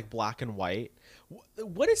 same like black and white.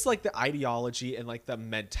 What is like the ideology and like the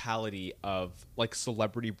mentality of like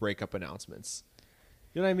celebrity breakup announcements?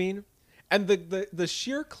 You know what I mean? And the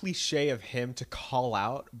sheer cliche of him to call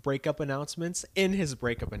out breakup announcements in his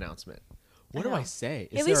breakup announcement. What I do I know. say?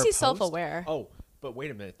 At least there a he's post? self-aware. Oh, but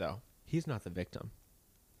wait a minute though. He's not the victim.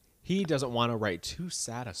 He doesn't want to write too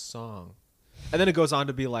sad a song. And then it goes on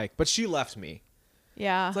to be like, but she left me.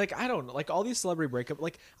 Yeah. It's like, I don't know, like all these celebrity breakup,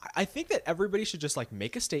 like I think that everybody should just like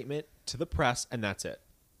make a statement to the press and that's it.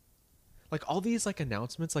 Like all these like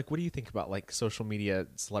announcements, like what do you think about like social media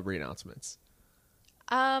celebrity announcements?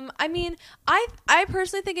 I mean, I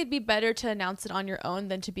personally think it'd be better to announce it on your own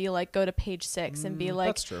than to be like go to page 6 and be like,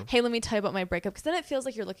 that's true. hey, let me tell you about my breakup, because then it feels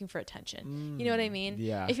like you're looking for attention. You know what I mean?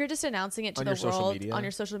 Yeah. If you're just announcing it to On the your social world media. on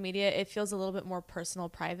your social media, it feels a little bit more personal,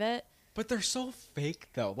 private. But they're so fake,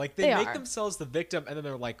 though. Like, they They make are. themselves the victim, and then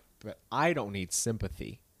they're like, but I don't need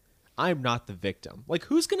sympathy. I'm not the victim. Like,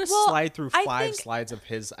 who's going to Well, slide through I 5 think- slides of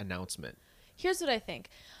his announcement? Here's what I think.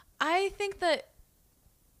 I think that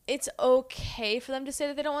it's okay for them to say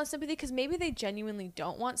that they don't want sympathy, because maybe they genuinely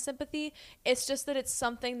don't want sympathy. It's just that it's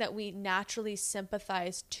something that we naturally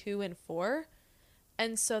sympathize to and for.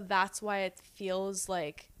 And so that's why it feels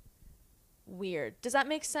like weird. Does that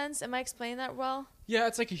make sense? Am I explaining that well? Yeah,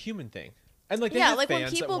 it's like a human thing. And, like, they Yeah, have like when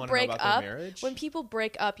fans that people wanna know break about up, their marriage. when people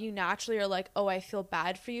break up, you naturally are like, oh, I feel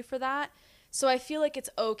bad for you for that. So I feel like it's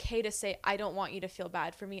okay to say, I don't want you to feel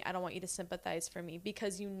bad for me. I don't want you to sympathize for me,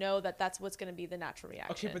 because you know that that's what's going to be the natural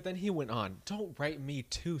reaction. Okay, but then he went on, don't write me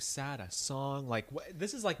too sad a song. Like,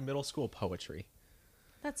 this is like middle school poetry.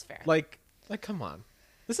 That's fair. Like, come on.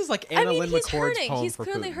 This is like Anna Lynn he's McCord's hurting. poem He's for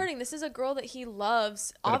clearly Putin. hurting. This is a girl that he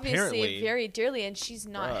loves, But obviously apparently- very dearly, and she's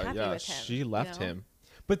not happy with him. She left you know? him.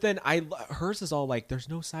 But then hers is all like, there's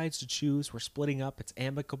no sides to choose. We're splitting up. It's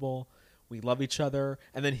amicable. We love each other.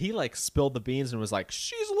 And then he like spilled the beans and was like,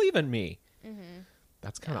 she's leaving me. Mm-hmm.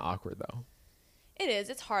 That's kind of awkward though. It is.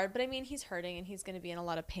 It's hard, but I mean, he's hurting and he's going to be in a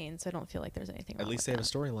lot of pain, so I don't feel like there's anything wrong At least with they have a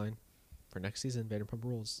that. storyline for next season. Vanderpump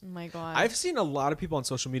Rules. Oh my God. I've seen a lot of people on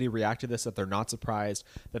social media react to this, that they're not surprised,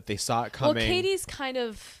 that they saw it well, coming. Katie's kind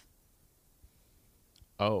of...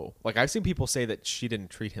 Oh, like I've seen people say that she didn't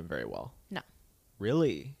treat him very well. No.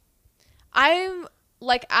 Really? I'm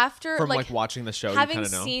like, after From like watching the show, you having kind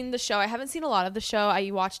of know. seen the show, I haven't seen a lot of the show.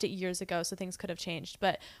 I watched it years ago, so things could have changed.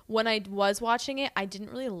 But when I was watching it, I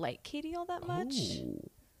didn't really like Katie all that much. Ooh.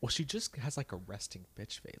 Well, she just has like a resting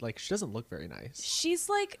bitch face. Like she doesn't look very nice. She's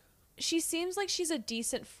like, she seems like she's a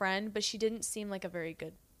decent friend, but she didn't seem like a very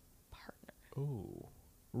good partner. Ooh.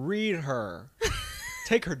 Read her.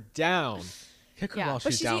 Take her down. Kick her Yeah, while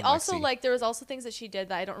but she's she down. also Lexi. like, there was also things that she did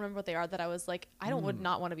that I don't remember what they are, that I was like, I don't would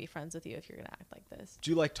not want to be friends with you if you're gonna act like this. Do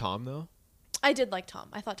you like Tom though? I did like Tom.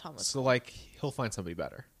 I thought Tom was So cool. like he'll find somebody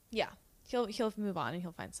better. Yeah, he'll move on and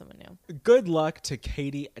he'll find someone new. Good luck to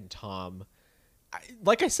Katie and Tom.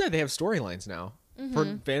 Like I said, they have storylines now for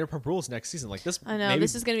Vanderpump Rules next season. Like this, I know maybe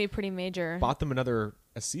this is gonna be pretty major. bought them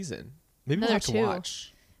a season. Maybe we'll Another have to 2.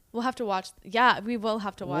 watch. We'll have to watch. Yeah, we will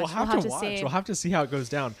have to watch. We'll have to watch. see. We'll have to see how it goes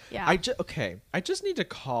down. Yeah. I just need to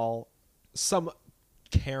call some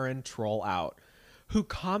Karen troll out who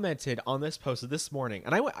commented on this post this morning,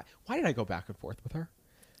 and why did I go back and forth with her?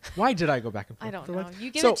 Why did I go back and forth? I don't with her? know.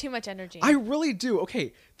 You give So, it too much energy. I really do.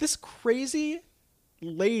 Okay, this crazy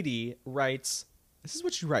lady writes. This is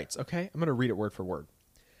what she writes. Okay, I'm gonna read it word for word.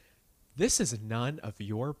 This is none of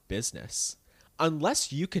your business.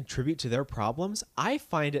 Unless you contribute to their problems, I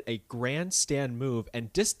find it a grandstand move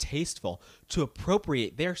and distasteful to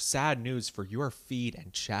appropriate their sad news for your feed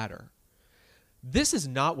and chatter. This is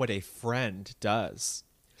not what a friend does.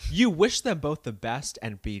 You wish them both the best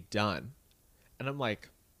and be done. And I'm like,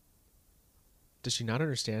 does she not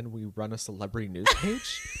understand we run a celebrity news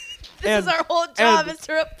page? this is our whole job, is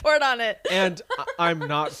to report on it. And I'm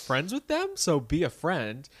not friends with them, so be a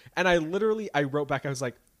friend. And I wrote back, I was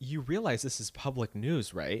like, you realize this is public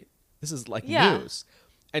news, right? This is like news.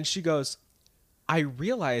 And she goes, I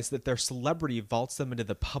realize that their celebrity vaults them into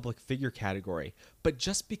the public figure category, but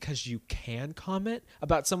just because you can comment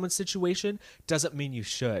about someone's situation doesn't mean you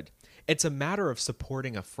should. It's a matter of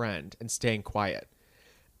supporting a friend and staying quiet.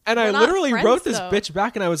 And We're I not literally friends, wrote this though. bitch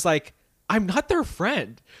back and I was like, I'm not their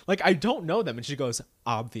friend. Like, I don't know them. And she goes,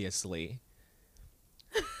 obviously.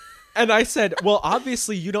 And I said, well,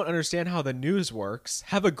 obviously you don't understand how the news works.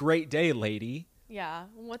 Have a great day, lady. Yeah,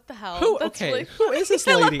 what the hell? Who- That's okay, really who is this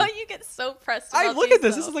I love lady? how you get so pressed. I about look these, at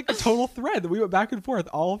this. though. This is like a total thread that we went back and forth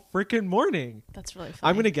all freaking morning. That's really funny.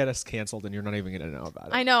 I'm going to get us canceled and you're not even going to know about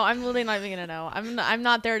it. I know. I'm literally not even gonna know. I'm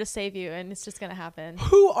not there to save you, and it's just gonna happen.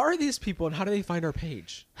 Who are these people and how do they find our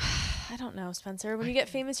page? I don't know, Spencer. When you get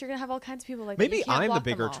famous, you're gonna have all kinds of people like that. Maybe You can't I'm the block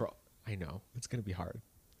them bigger all. troll. I know. It's going to be hard.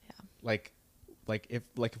 Yeah. Like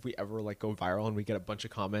if we ever like go viral and we get a bunch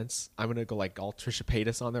of comments, I'm going to go like all Trisha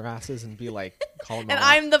Paytas on their asses and be like, call them And all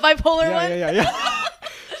out. I'm the bipolar one. Yeah.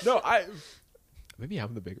 No, maybe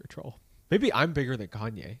I'm the bigger troll. Maybe I'm bigger than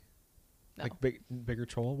Kanye. No. Like bigger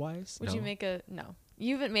troll wise. Would No. you make a no?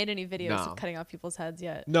 You haven't made any videos No. of cutting off people's heads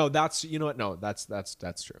yet. No, that's you know what? No, that's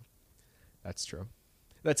true. That's true.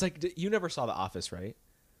 That's like you never saw The Office, right?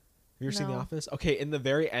 You ever seen The No. Office? Okay, in the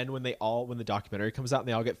very end when the documentary comes out and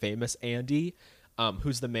they all get famous, Andy,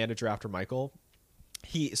 who's the manager after Michael,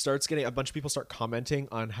 he starts getting a bunch of people start commenting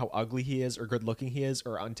on how ugly he is or good looking he is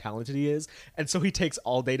or untalented he is. And so he takes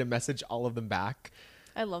all day to message all of them back.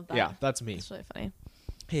 I love that. Yeah, that's me. It's really funny.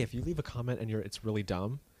 Hey, if you leave a comment and it's really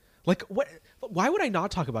dumb, like what? Why would I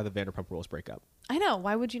not talk about the Vanderpump Rules breakup? I know.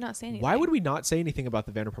 Why would you not say anything? Why would we not say anything about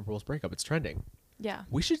the Vanderpump Rules breakup? It's trending. Yeah.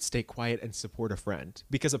 We should stay quiet and support a friend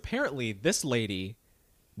because apparently this lady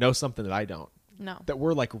knows something that I don't. No. That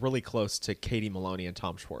we're like really close to Katie Maloney and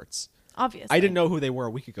Tom Schwartz. Obviously. I didn't know who they were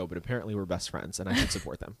a week ago, but apparently we're best friends and I should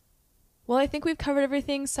support them. Well, I think we've covered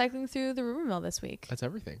everything cycling through the rumor mill this week. That's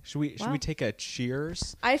everything. Should we take a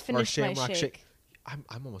cheers? I or a finished my Shamrock shake. I'm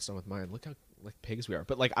almost done with mine. Look how like pigs we are.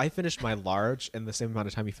 But like I finished my large in the same amount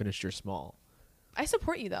of time you finished your small. I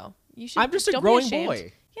support you though. You should. I'm just a don't growing be ashamed.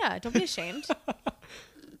 boy. Yeah, don't be ashamed.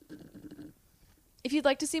 If you'd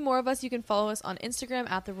like to see more of us, you can follow us on Instagram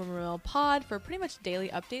at the Rumor Mill Pod for pretty much daily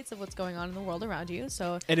updates of what's going on in the world around you.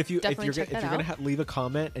 So And if you're definitely check that gonna out. leave a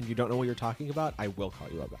comment and you don't know what you're talking about, I will call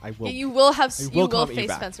you up. I will. You will have I will you will comment you face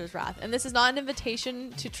back. Spencer's wrath, and this is not an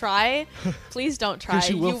invitation to try. Please don't try.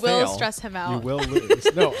 'Cause you will will fail. stress him out. You will lose.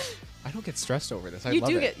 No, I don't get stressed over this. I You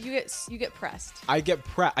love do it. you get pressed. I get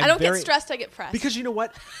pressed. I don't get stressed. I get pressed. Because you know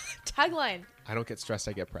what? Tagline. I don't get stressed.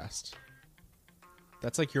 I get pressed.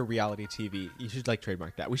 That's like your reality TV. You should like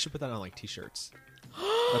trademark that. We should put that on like t-shirts.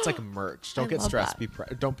 That's like merch. Don't I get love stressed.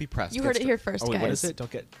 that. Don't be pressed. You Get heard it here first, Oh, wait, what guys. is it?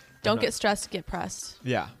 Don't get stressed. Get pressed.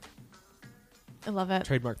 Yeah. I love it.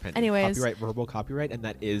 Trademark pending. Anyways. Copyright, verbal copyright, and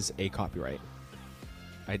that is a copyright.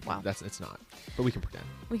 Wow. It's not. But we can pretend.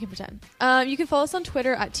 We can pretend. You can follow us on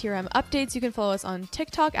Twitter at TRM Updates. You can follow us on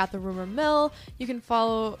TikTok at The Rumor Mill. You can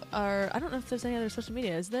follow our... I don't know if there's any other social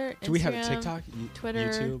media. Is there? Do we have a Instagram, TikTok? Twitter?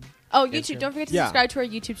 YouTube? Oh, YouTube. Instagram? Don't forget to Yeah. subscribe to our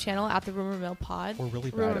YouTube channel at The Rumor Mill Pod. We're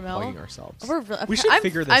really bad Rumor at Mill. plugging ourselves. We should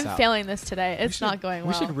figure this I'm out. failing this today. It's not going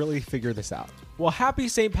well. We should really figure this out. Well, happy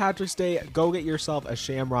St. Patrick's Day. Go get yourself a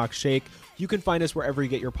Shamrock Shake. You can find us wherever you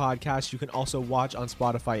get your podcasts. You can also watch on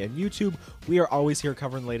Spotify and YouTube. We are always here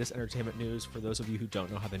covering the latest entertainment news. For those of you who don't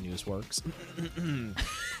know how the news works,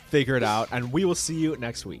 figure it out. And we will see you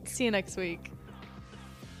next week. See you next week.